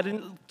I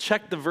didn't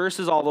check the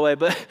verses all the way,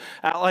 but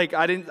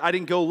I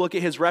didn't go look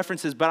at his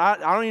references, but I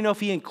don't even know if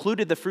he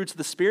included the fruits of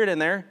the Spirit in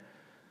there.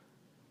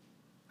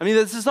 I mean,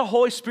 this is the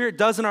Holy Spirit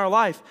does in our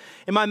life.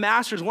 In my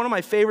master's, one of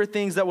my favorite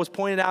things that was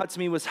pointed out to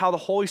me was how the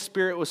Holy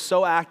Spirit was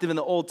so active in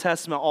the Old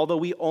Testament, although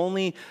we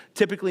only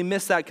typically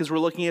miss that because we're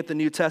looking at the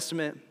New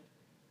Testament.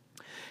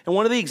 And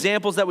one of the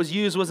examples that was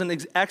used was in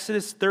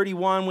Exodus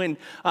 31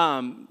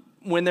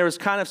 when there was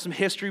kind of some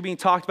history being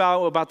talked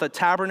about the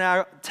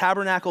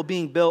tabernacle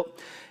being built.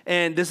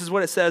 And this is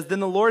what it says.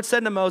 Then the Lord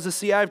said to Moses,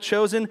 see, I have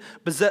chosen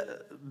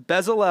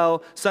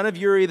Bezalel, son of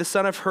Uri, the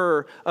son of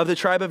Hur, of the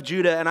tribe of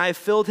Judah, and I have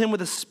filled him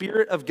with the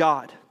Spirit of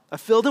God. I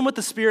filled him with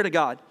the Spirit of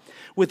God,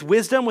 with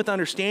wisdom, with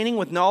understanding,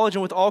 with knowledge,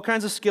 and with all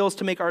kinds of skills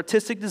to make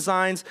artistic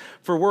designs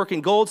for work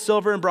in gold,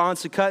 silver, and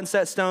bronze, to cut and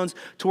set stones,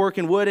 to work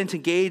in wood, and to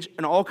engage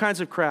in all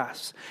kinds of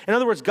crafts. In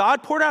other words,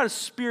 God poured out His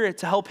Spirit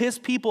to help His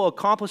people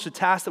accomplish a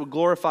task that would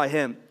glorify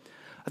Him.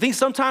 I think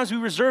sometimes we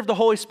reserve the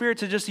Holy Spirit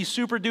to just these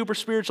super duper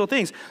spiritual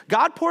things.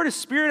 God poured His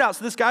Spirit out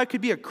so this guy could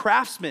be a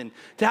craftsman,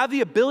 to have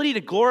the ability to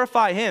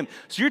glorify Him.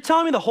 So you're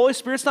telling me the Holy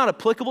Spirit's not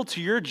applicable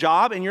to your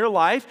job and your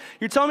life?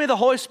 You're telling me the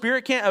Holy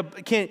Spirit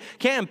can't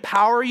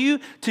empower you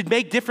to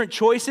make different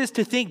choices,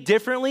 to think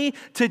differently,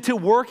 to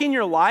work in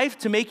your life,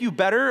 to make you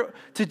better,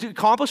 to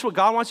accomplish what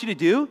God wants you to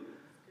do?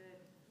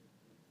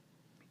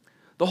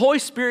 The Holy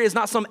Spirit is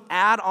not some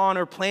add-on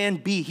or plan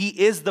B. He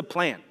is the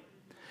plan.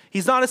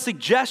 He's not a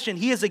suggestion.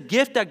 He is a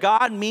gift that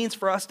God means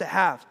for us to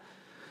have.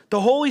 The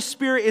Holy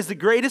Spirit is the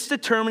greatest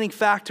determining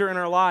factor in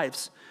our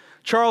lives.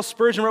 Charles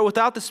Spurgeon wrote,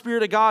 without the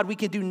Spirit of God, we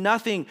can do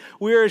nothing.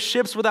 We are as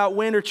ships without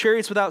wind or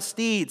chariots without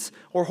steeds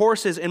or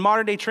horses. In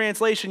modern day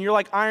translation, you're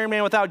like Iron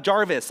Man without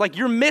Jarvis. Like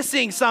you're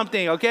missing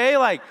something,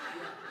 okay?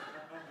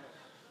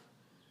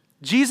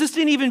 Jesus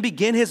didn't even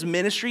begin His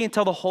ministry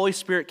until the Holy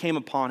Spirit came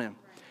upon Him.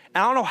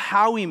 And I don't know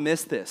how we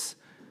missed this.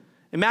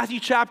 In Matthew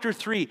chapter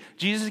 3,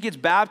 Jesus gets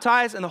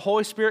baptized and the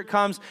Holy Spirit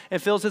comes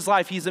and fills His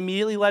life. He's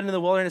immediately led into the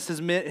wilderness.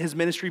 His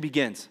ministry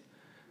begins.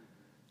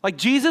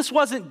 Jesus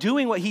wasn't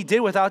doing what He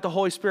did without the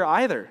Holy Spirit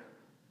either.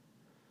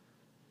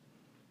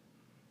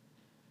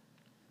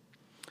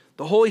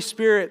 The Holy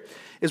Spirit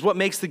is what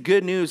makes the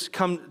good news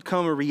come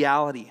a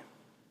reality.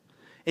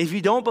 And if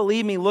you don't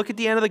believe me, look at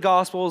the end of the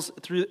Gospels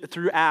through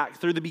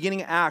the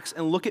beginning of Acts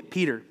and look at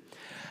Peter.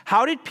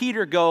 How did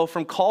Peter go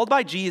from called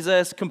by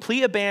Jesus,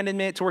 complete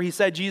abandonment, to where he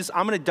said, Jesus,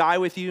 I'm going to die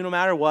with you no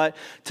matter what,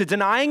 to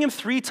denying Him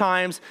 3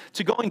 times,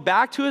 to going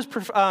back to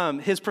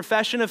his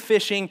profession of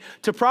fishing,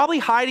 to probably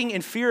hiding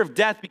in fear of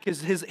death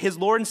because his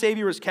Lord and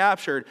Savior was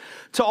captured,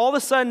 to all of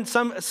a sudden,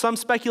 some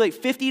speculate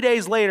 50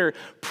 days later,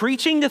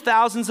 preaching to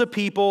thousands of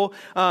people,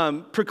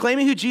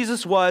 proclaiming who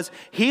Jesus was,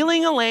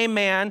 healing a lame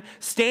man,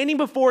 standing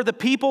before the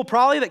people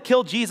probably that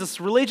killed Jesus,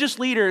 religious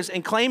leaders,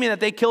 and claiming that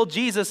they killed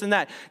Jesus and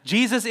that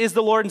Jesus is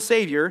the Lord and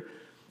Savior.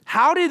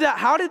 How did that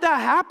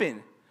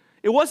happen?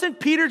 It wasn't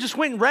Peter just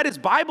went and read his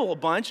Bible a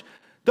bunch.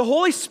 The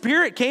Holy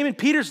Spirit came in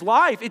Peter's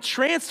life. It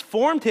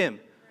transformed him.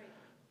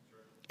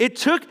 It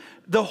took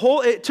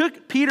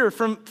Peter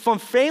from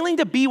failing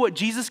to be what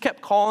Jesus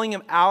kept calling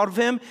him out of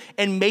him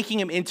and making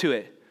him into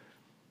it.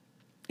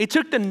 It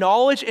took the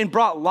knowledge and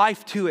brought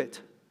life to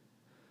it.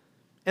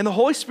 And the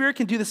Holy Spirit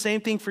can do the same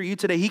thing for you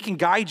today. He can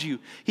guide you.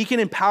 He can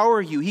empower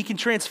you. He can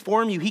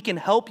transform you. He can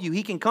help you.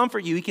 He can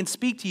comfort you. He can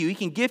speak to you. He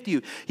can gift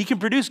you. He can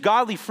produce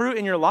godly fruit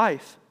in your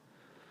life.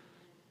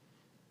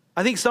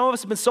 I think some of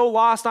us have been so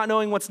lost not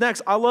knowing what's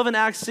next. I love in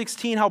Acts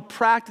 16 how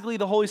practically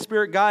the Holy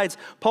Spirit guides.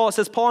 It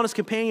says Paul and his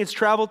companions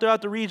traveled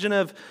throughout the region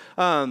of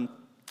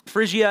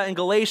Phrygia and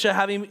Galatia,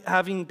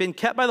 having been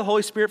kept by the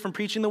Holy Spirit from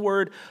preaching the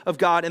word of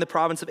God in the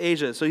province of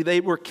Asia. So they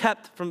were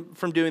kept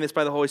from doing this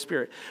by the Holy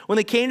Spirit. When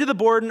they came to the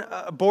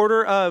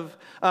border of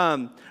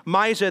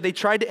Mysia, they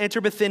tried to enter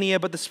Bithynia,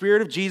 but the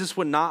Spirit of Jesus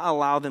would not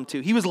allow them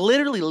to. He was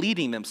literally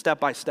leading them step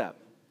by step.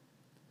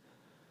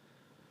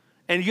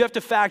 And you have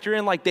to factor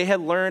in, like, they had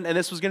learned, and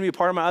this was going to be a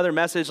part of my other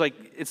message, like,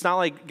 it's not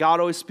like God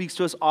always speaks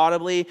to us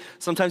audibly.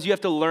 Sometimes you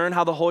have to learn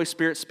how the Holy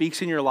Spirit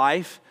speaks in your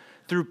life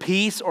through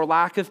peace or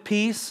lack of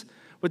peace.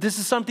 But this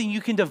is something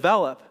you can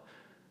develop.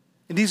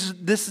 And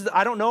this is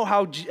I don't know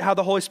how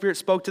the Holy Spirit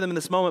spoke to them in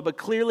this moment, but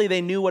clearly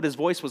they knew what his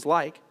voice was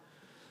like.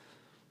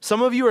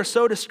 Some of you are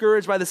so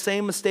discouraged by the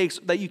same mistakes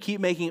that you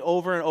keep making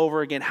over and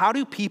over again. How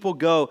do people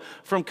go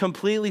from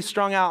completely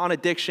strung out on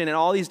addiction and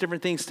all these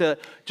different things to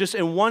just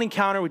in one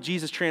encounter with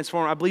Jesus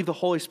transform? I believe the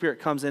Holy Spirit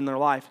comes in their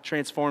life,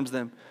 transforms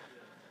them.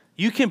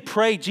 You can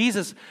pray,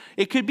 Jesus,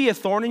 it could be a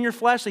thorn in your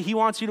flesh that he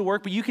wants you to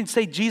work, but you can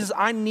say, Jesus,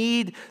 I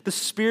need the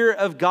Spirit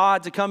of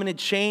God to come in and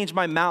change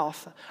my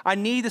mouth. I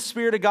need the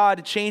Spirit of God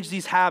to change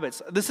these habits.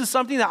 This is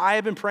something that I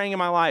have been praying in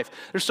my life.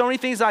 There's so many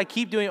things that I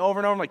keep doing over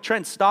and over. I'm like,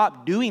 Trent,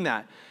 stop doing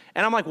that.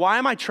 And I'm like, why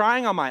am I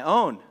trying on my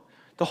own?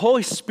 The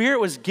Holy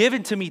Spirit was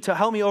given to me to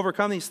help me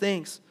overcome these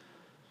things.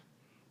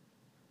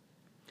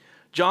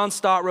 John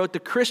Stott wrote, the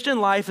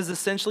Christian life is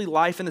essentially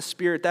life in the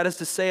Spirit. That is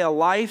to say, a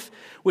life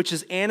which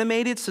is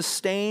animated,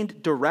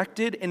 sustained,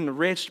 directed, and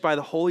enriched by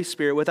the Holy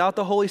Spirit. Without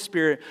the Holy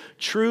Spirit,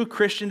 true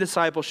Christian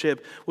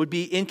discipleship would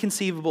be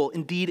inconceivable,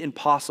 indeed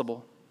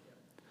impossible.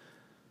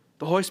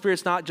 The Holy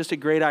Spirit's not just a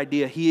great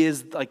idea. He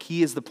is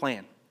the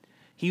plan.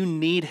 You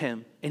need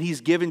him, and he's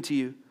given to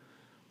you.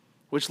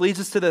 Which leads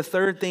us to the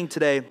third thing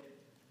today.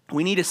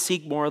 We need to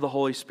seek more of the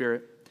Holy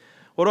Spirit.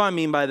 What do I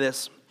mean by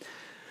this?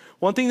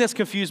 One thing that's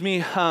confused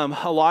me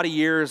a lot of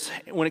years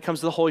when it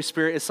comes to the Holy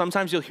Spirit is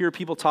sometimes you'll hear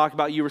people talk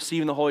about you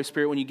receiving the Holy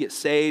Spirit when you get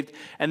saved,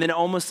 and then it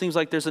almost seems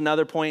like there's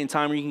another point in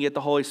time where you can get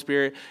the Holy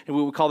Spirit, and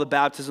we would call the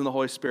baptism of the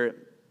Holy Spirit.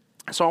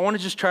 So I want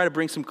to just try to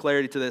bring some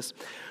clarity to this.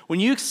 When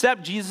you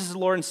accept Jesus as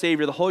Lord and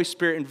Savior, the Holy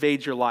Spirit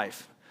invades your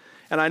life.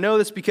 And I know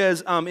this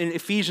because in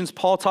Ephesians,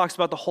 Paul talks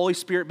about the Holy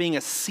Spirit being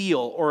a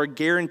seal or a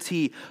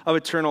guarantee of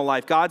eternal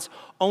life. God's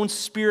own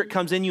Spirit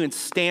comes in you and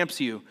stamps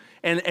you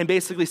and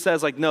basically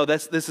says, like, no,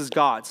 this is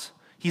God's.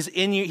 He's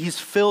in you. He's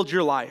filled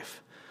your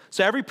life.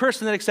 So every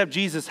person that accepts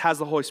Jesus has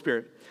the Holy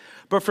Spirit.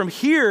 But from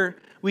here,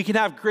 we can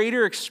have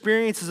greater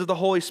experiences of the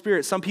Holy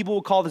Spirit. Some people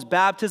will call this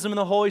baptism in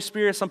the Holy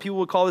Spirit. Some people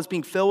will call this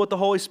being filled with the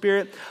Holy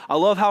Spirit. I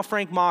love how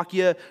Frank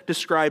Macchia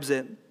describes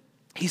it.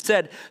 He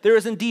said, there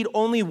is indeed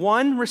only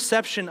one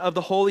reception of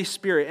the Holy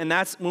Spirit, and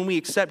that's when we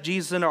accept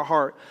Jesus in our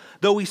heart.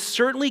 Though we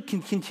certainly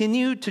can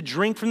continue to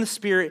drink from the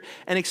Spirit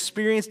and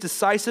experience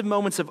decisive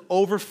moments of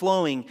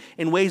overflowing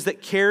in ways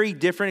that carry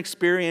different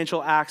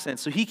experiential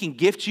accents. So he can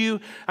gift you.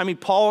 I mean,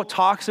 Paul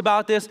talks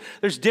about this.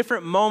 There's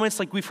different moments,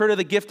 like we've heard of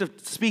the gift of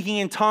speaking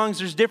in tongues.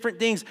 There's different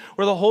things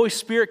where the Holy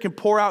Spirit can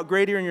pour out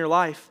greater in your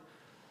life.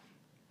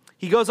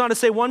 He goes on to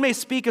say, one may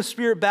speak of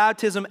Spirit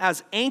baptism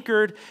as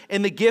anchored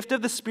in the gift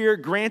of the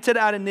Spirit granted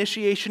at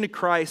initiation to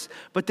Christ,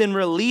 but then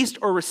released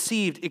or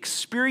received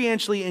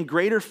experientially in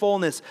greater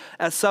fullness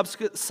at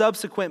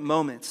subsequent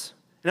moments.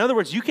 In other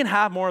words, you can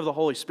have more of the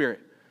Holy Spirit.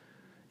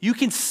 You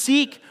can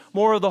seek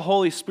more of the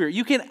Holy Spirit.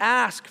 You can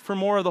ask for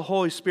more of the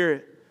Holy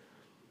Spirit.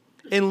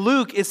 In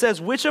Luke, it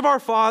says, which of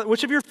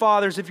your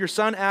fathers, if your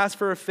son asks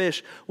for a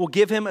fish, will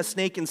give him a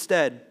snake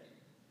instead?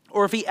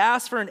 Or if he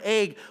asks for an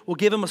egg, will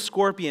give him a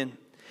scorpion?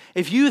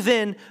 If you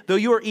then, though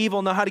you are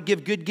evil, know how to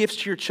give good gifts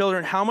to your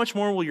children, how much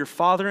more will your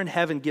Father in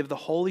heaven give the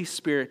Holy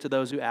Spirit to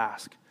those who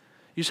ask?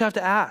 You just have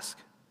to ask.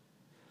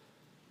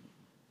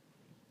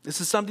 This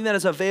is something that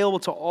is available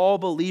to all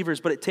believers,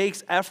 but it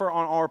takes effort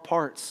on our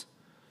parts.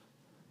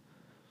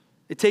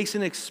 It takes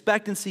an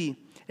expectancy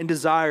and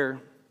desire.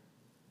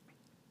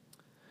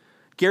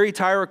 Gary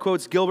Tyrer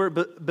quotes Gilbert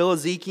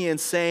Bilezikian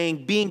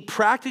saying, being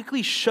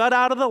practically shut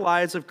out of the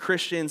lives of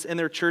Christians and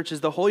their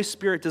churches, the Holy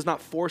Spirit does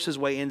not force his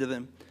way into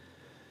them.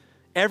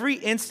 Every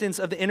instance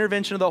of the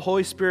intervention of the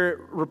Holy Spirit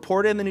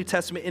reported in the New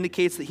Testament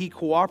indicates that he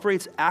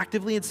cooperates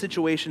actively in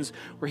situations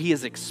where he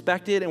is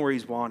expected and where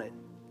he's wanted.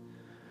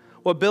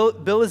 What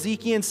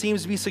Bilezikian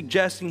seems to be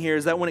suggesting here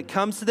is that when it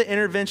comes to the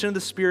intervention of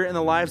the Spirit in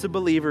the lives of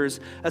believers,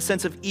 a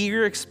sense of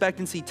eager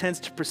expectancy tends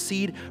to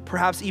precede,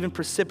 perhaps even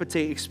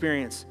precipitate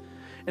experience.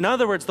 In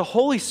other words, the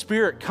Holy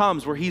Spirit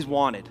comes where he's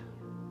wanted.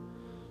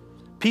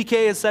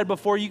 PK has said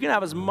before, you can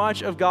have as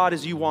much of God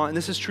as you want. And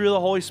this is true of the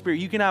Holy Spirit.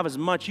 You can have as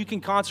much. You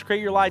can consecrate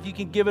your life. You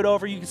can give it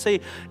over. You can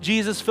say,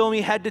 Jesus, fill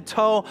me head to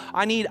toe.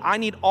 I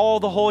need all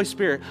the Holy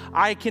Spirit.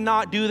 I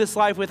cannot do this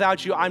life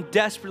without you.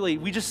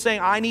 We just saying,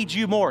 I need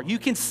you more. You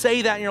can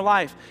say that in your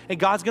life. And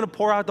God's going to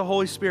pour out the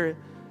Holy Spirit.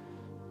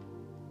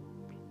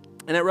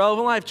 And at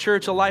Relevant Life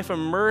Church, a life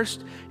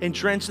immersed and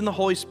drenched in the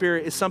Holy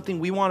Spirit is something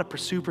we want to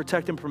pursue,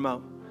 protect, and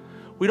promote.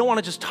 We don't want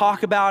to just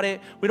talk about it.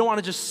 We don't want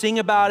to just sing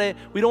about it.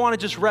 We don't want to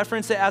just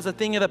reference it as a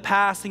thing of the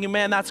past, thinking,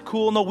 man, that's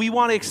cool. No, we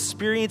want to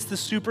experience the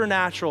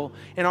supernatural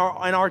in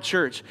our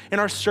church, in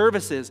our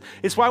services.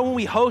 It's why when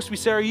we host, we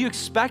say, are you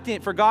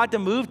expecting for God to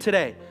move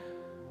today?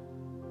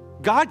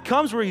 God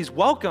comes where he's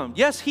welcome.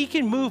 Yes, he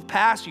can move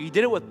past you. He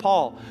did it with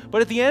Paul.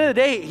 But at the end of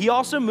the day, he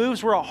also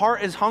moves where a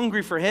heart is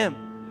hungry for him.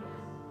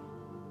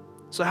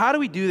 So how do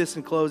we do this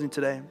in closing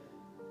today?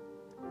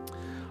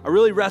 I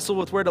really wrestled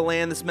with where to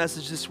land this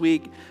message this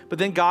week, but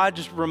then God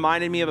just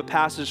reminded me of a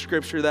passage of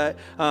scripture that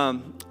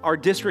our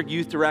district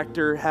youth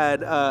director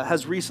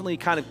has recently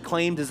kind of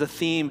claimed as a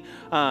theme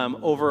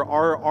over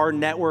our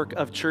network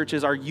of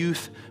churches, our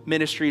youth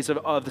ministries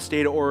of the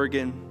state of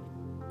Oregon.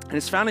 And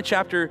it's found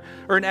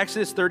in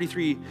Exodus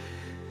 33.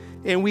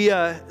 And we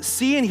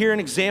see and hear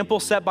an example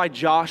set by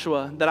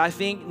Joshua that I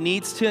think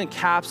needs to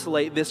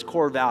encapsulate this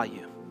core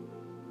value.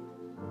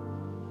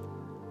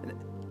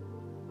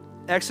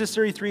 Exodus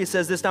 33, it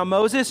says this, "Now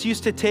Moses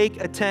used to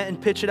take a tent and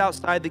pitch it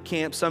outside the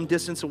camp some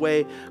distance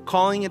away,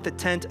 calling it the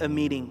tent of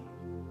meeting.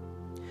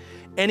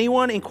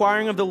 Anyone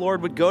inquiring of the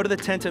Lord would go to the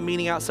tent of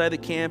meeting outside the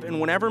camp, and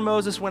whenever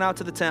Moses went out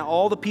to the tent,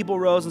 all the people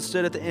rose and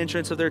stood at the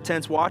entrance of their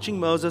tents, watching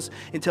Moses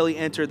until he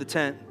entered the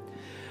tent.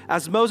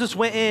 As Moses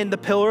went in, the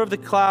pillar of the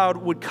cloud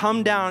would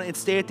come down and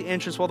stay at the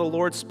entrance while the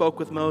Lord spoke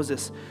with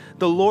Moses.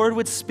 The Lord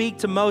would speak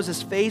to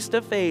Moses face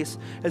to face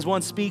as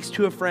one speaks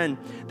to a friend.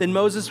 Then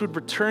Moses would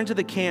return to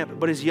the camp,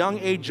 but his young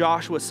aide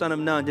Joshua, son of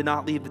Nun, did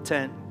not leave the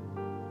tent."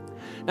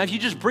 Now, if you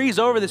just breeze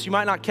over this, you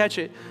might not catch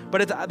it.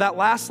 But that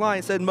last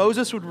line said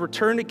Moses would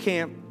return to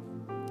camp,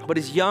 but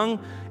his young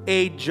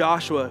aide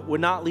Joshua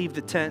would not leave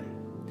the tent.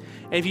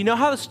 And if you know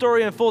how the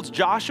story unfolds,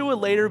 Joshua would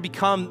later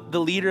become the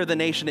leader of the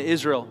nation of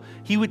Israel.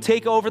 He would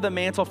take over the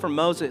mantle from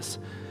Moses.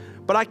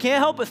 But I can't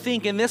help but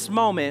think in this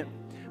moment,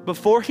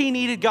 before he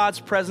needed God's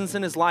presence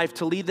in his life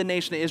to lead the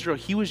nation of Israel,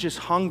 he was just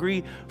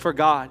hungry for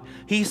God.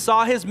 He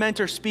saw his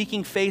mentor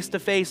speaking face to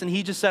face, and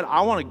he just said,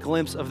 I want a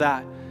glimpse of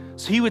that.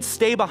 So he would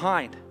stay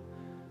behind.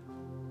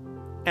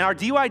 And our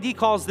DYD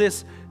calls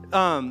this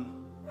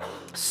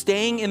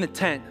staying in the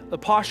tent, the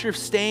posture of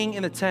staying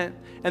in the tent.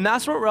 And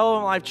that's what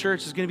Relevant Life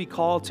Church is going to be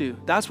called to.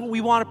 That's what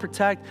we want to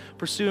protect,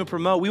 pursue, and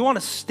promote. We want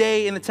to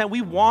stay in the tent.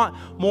 We want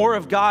more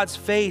of God's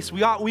face.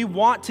 We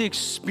want to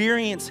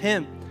experience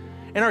him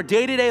in our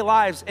day-to-day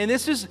lives. And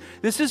this is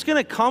going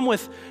to come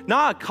with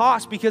not a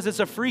cost because it's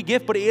a free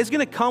gift, but it is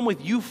going to come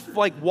with you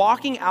like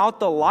walking out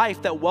the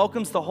life that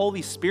welcomes the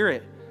Holy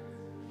Spirit.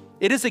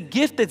 It is a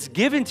gift that's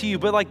given to you,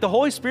 but like the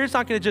Holy Spirit's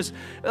not going to just,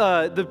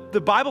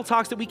 the Bible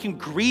talks that we can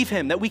grieve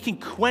him, that we can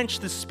quench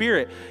the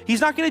Spirit.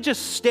 He's not going to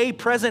just stay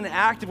present and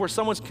active where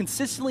someone's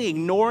consistently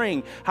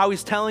ignoring how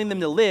he's telling them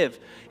to live.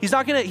 He's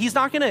not going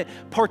to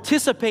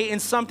participate in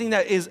something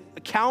that is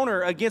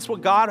counter against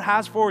what God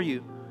has for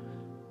you.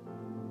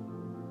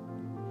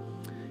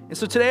 And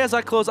so today as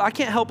I close, I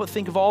can't help but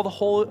think of all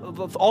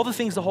the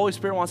things the Holy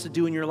Spirit wants to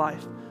do in your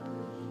life.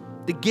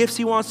 The gifts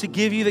he wants to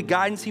give you, the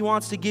guidance he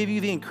wants to give you,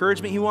 the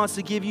encouragement he wants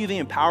to give you, the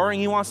empowering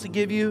he wants to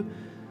give you,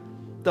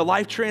 the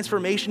life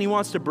transformation he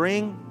wants to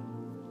bring.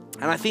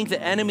 And I think the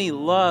enemy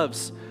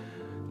loves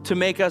to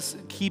make us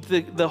keep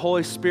the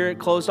Holy Spirit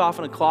closed off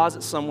in a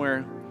closet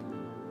somewhere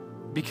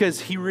because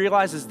he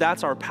realizes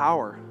that's our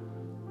power.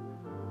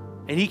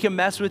 And he can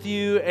mess with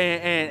you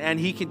and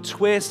he can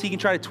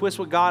try to twist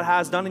what God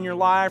has done in your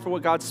life or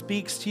what God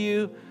speaks to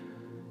you.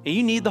 And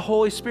you need the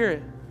Holy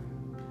Spirit.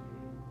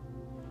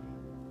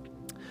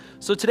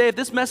 So today, if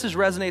this message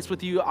resonates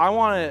with you,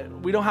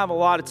 we don't have a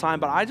lot of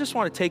time, but I just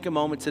want to take a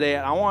moment today,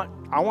 and I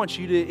want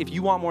you to, if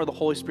you want more of the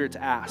Holy Spirit,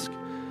 to ask.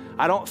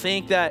 I don't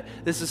think that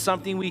this is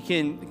something we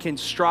can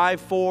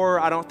strive for.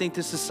 I don't think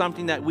this is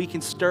something that we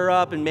can stir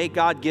up and make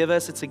God give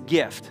us. It's a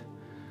gift.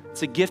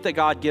 It's a gift that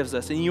God gives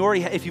us. And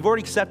if you've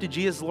already accepted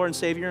Jesus as Lord and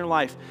Savior in your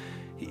life,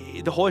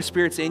 the Holy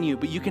Spirit's in you,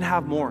 but you can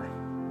have more.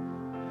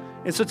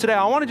 And so today,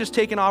 I want to just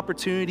take an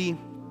opportunity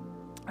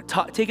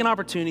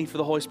for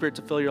the Holy Spirit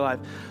to fill your life.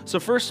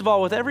 So first of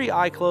all, with every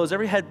eye closed,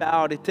 every head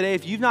bowed, today,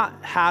 if you've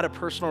not had a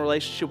personal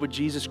relationship with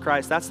Jesus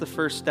Christ, that's the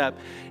first step.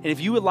 And if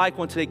you would like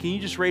one today, can you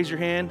just raise your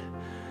hand?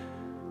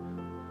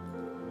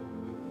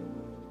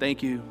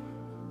 Thank you.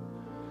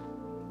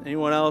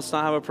 Anyone else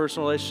not have a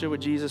personal relationship with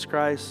Jesus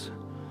Christ?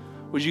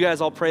 Would you guys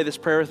all pray this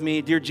prayer with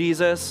me? Dear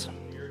Jesus,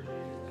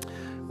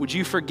 would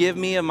you forgive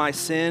me of my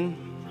sin?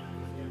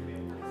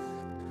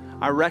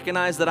 I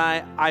recognize that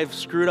I've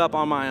screwed up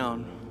on my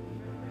own.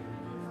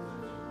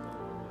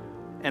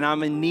 And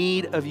I'm in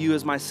need of you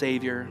as my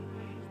Savior.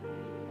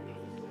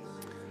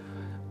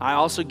 I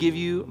also give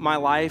you my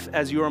life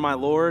as you are my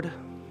Lord.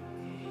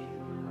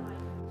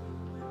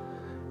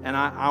 And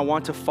I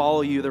want to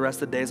follow you the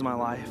rest of the days of my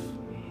life.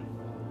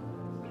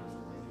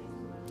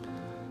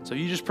 So if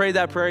you just prayed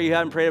that prayer, you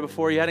hadn't prayed it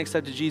before, you hadn't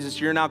accepted Jesus,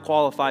 you're now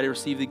qualified to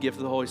receive the gift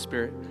of the Holy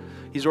Spirit.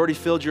 He's already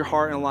filled your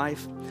heart and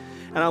life.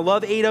 And I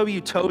love A.W.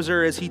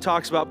 Tozer as he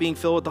talks about being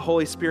filled with the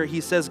Holy Spirit. He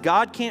says,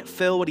 God can't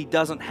fill what he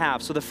doesn't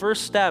have. So the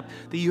first step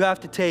that you have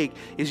to take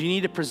is you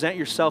need to present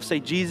yourself. Say,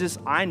 Jesus,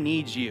 I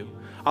need you.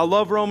 I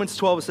love Romans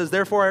 12. It says,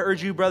 therefore, I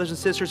urge you, brothers and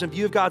sisters, in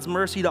view of God's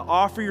mercy, to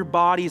offer your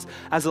bodies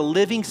as a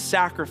living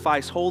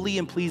sacrifice, holy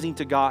and pleasing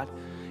to God.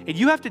 And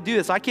you have to do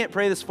this. I can't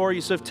pray this for you.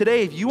 So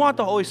if you want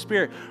the Holy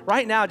Spirit,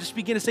 right now, just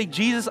begin to say,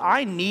 Jesus,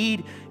 I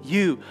need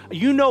you.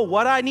 You know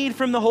what I need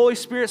from the Holy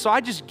Spirit, so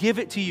I just give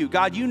it to you.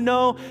 God, you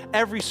know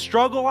every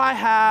struggle I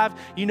have.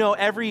 You know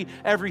every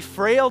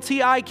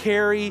frailty I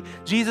carry.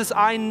 Jesus,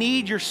 I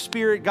need your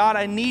Spirit. God,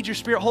 I need your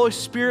Spirit. Holy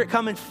Spirit,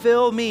 come and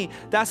fill me.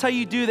 That's how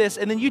you do this.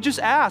 And then you just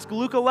ask.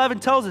 Luke 11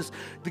 tells us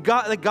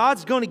that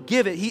God's going to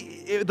give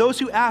it. Those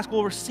who ask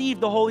will receive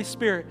the Holy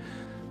Spirit.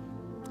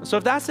 So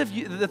if that's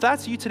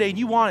you today and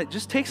you want it,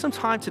 just take some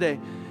time today.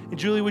 And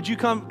Julie, would you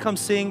come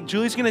sing?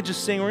 Julie's going to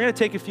just sing. We're going to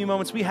take a few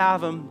moments. We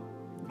have them.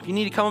 If you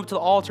need to come up to the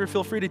altar,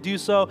 feel free to do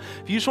so.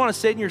 If you just want to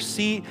sit in your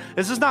seat,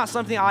 this is not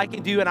something I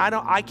can do, and I'm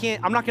not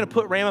going to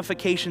put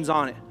ramifications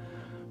on it.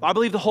 I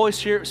believe the Holy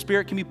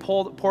Spirit can be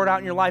poured out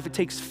in your life. It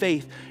takes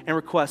faith and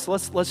request. So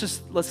let's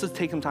just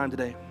take some time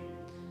today.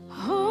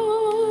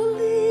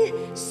 Holy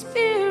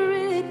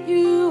Spirit,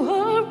 you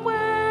are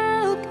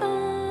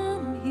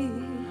welcome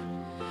here.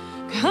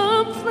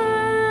 Come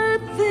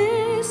flood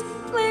this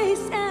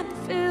place and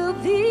fill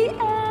the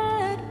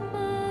atmosphere.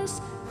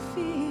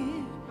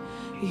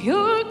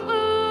 Your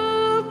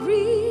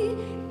glory,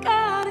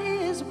 God,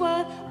 is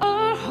what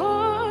our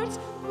hearts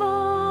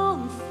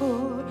long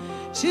for,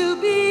 to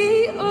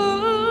be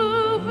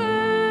overcome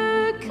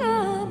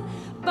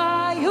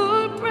by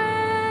your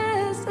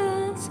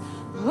presence,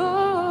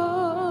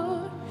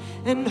 Lord.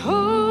 And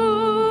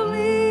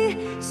Holy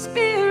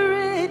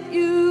Spirit,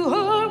 you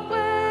are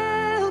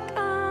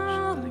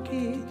welcome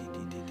here.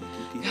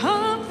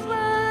 Come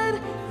flood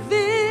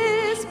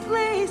this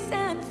place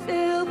and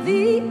fill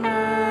the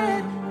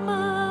atmosphere.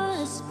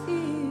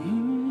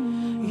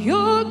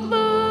 Your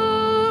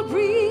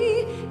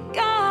glory,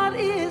 God,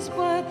 is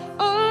what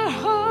our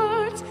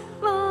hearts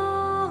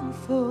long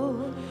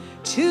for,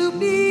 to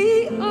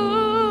be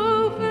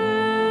overcome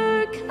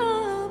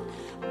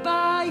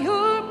by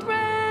your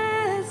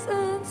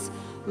presence,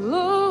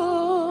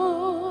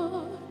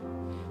 Lord.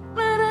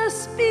 Let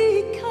us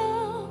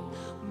become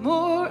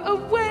more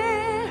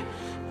aware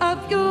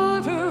of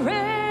your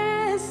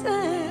presence.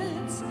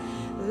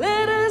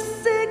 Let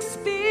us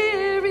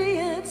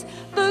experience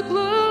the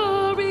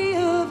glory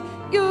of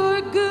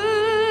your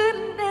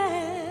goodness.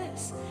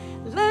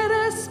 Let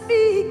us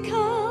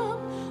become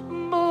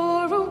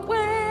more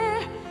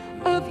aware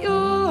of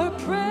your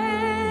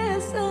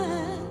presence.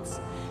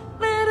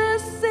 Let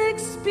us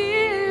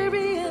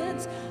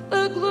experience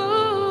the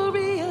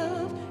glory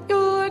of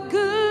your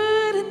goodness.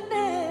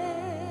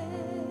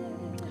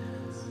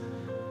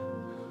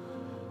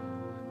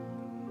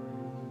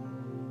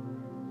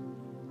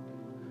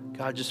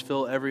 God, just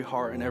fill every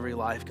heart and every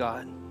life,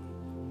 God.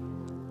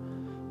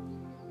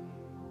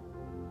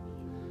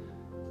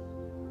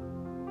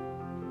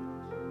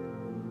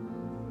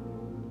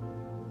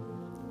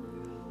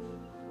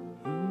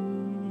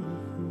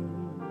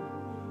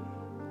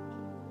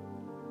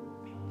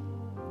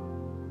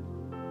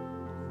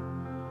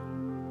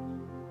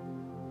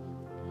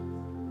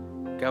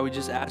 God, we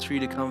just ask for you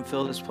to come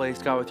fill this place,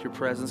 God, with your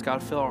presence.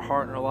 God, fill our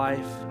heart and our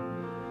life.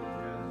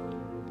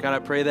 God, I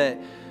pray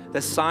that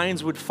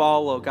signs would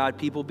follow, God,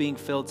 people being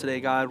filled today,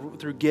 God,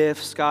 through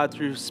gifts, God,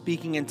 through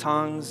speaking in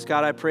tongues.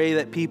 God, I pray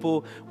that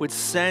people would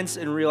sense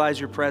and realize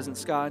your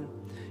presence, God.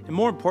 And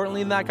more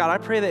importantly than that, God, I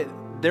pray that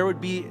there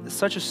would be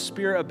such a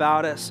spirit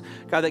about us,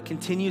 God, that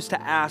continues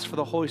to ask for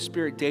the Holy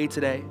Spirit day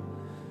to day.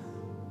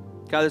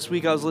 God, this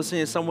week I was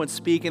listening to someone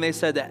speak, and they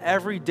said that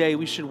every day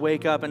we should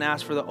wake up and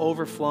ask for the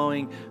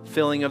overflowing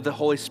filling of the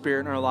Holy Spirit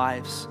in our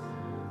lives.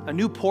 A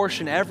new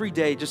portion every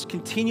day, just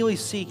continually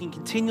seeking,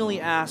 continually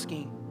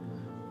asking.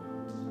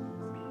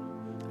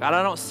 God,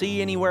 I don't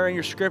see anywhere in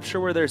your scripture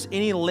where there's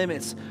any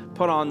limits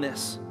put on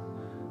this.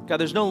 God,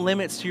 there's no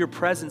limits to your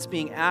presence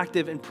being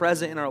active and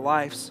present in our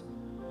lives.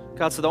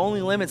 God, so the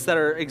only limits that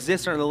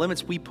exist are the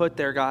limits we put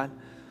there, God.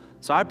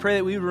 So I pray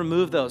that we would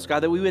remove those,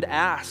 God, that we would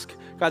ask,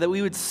 God, that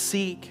we would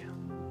seek.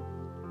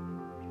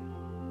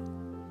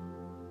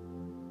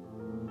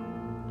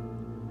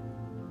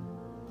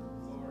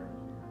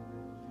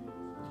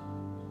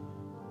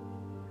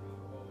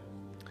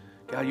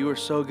 God, you are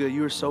so good.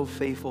 You are so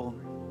faithful.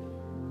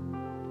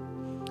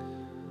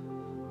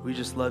 We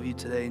just love you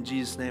today. In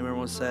Jesus' name,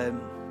 everyone said,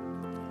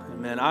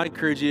 amen. I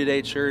encourage you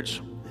today,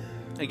 church.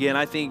 Again,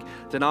 I think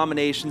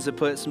denominations have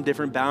put some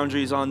different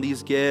boundaries on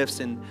these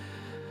gifts, and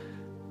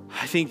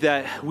I think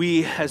that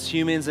we as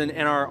humans and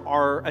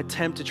our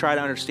attempt to try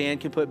to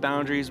understand can put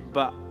boundaries,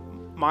 but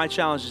my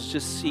challenge is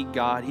just seek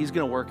God. He's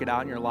going to work it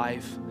out in your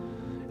life.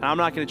 And I'm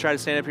not going to try to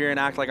stand up here and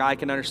act like I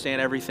can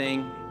understand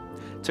everything.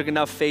 It took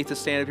enough faith to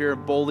stand up here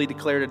and boldly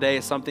declare today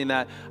is something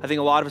that I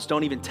think a lot of us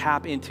don't even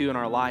tap into in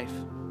our life.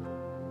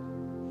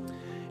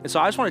 And so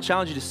I just want to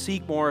challenge you to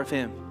seek more of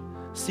him.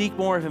 Seek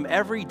more of him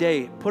every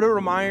day. Put a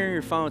reminder in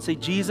your phone. Say,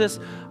 Jesus,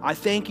 I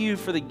thank you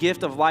for the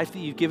gift of life that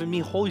you've given me.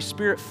 Holy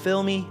Spirit,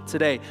 fill me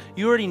today.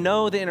 You already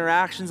know the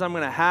interactions I'm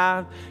going to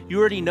have. You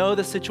already know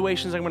the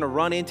situations I'm going to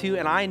run into,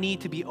 and I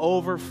need to be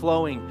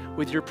overflowing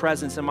with your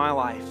presence in my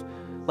life.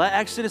 Let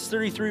Exodus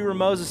 33, where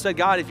Moses said,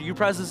 God, if your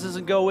presence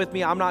doesn't go with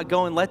me, I'm not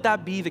going. Let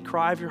that be the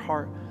cry of your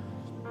heart.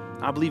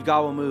 I believe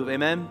God will move.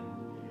 Amen?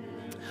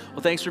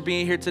 Well, thanks for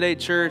being here today,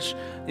 church.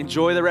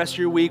 Enjoy the rest of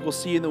your week. We'll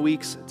see you in the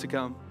weeks to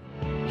come.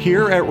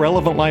 Here at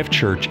Relevant Life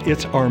Church,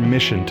 it's our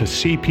mission to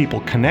see people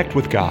connect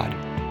with God,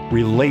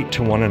 relate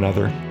to one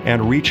another,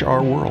 and reach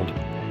our world.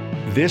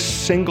 This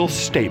single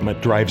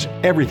statement drives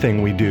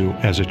everything we do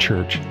as a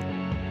church.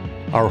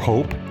 Our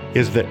hope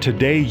is that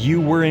today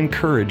you were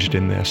encouraged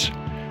in this.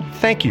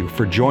 Thank you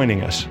for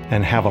joining us,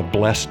 and have a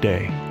blessed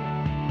day.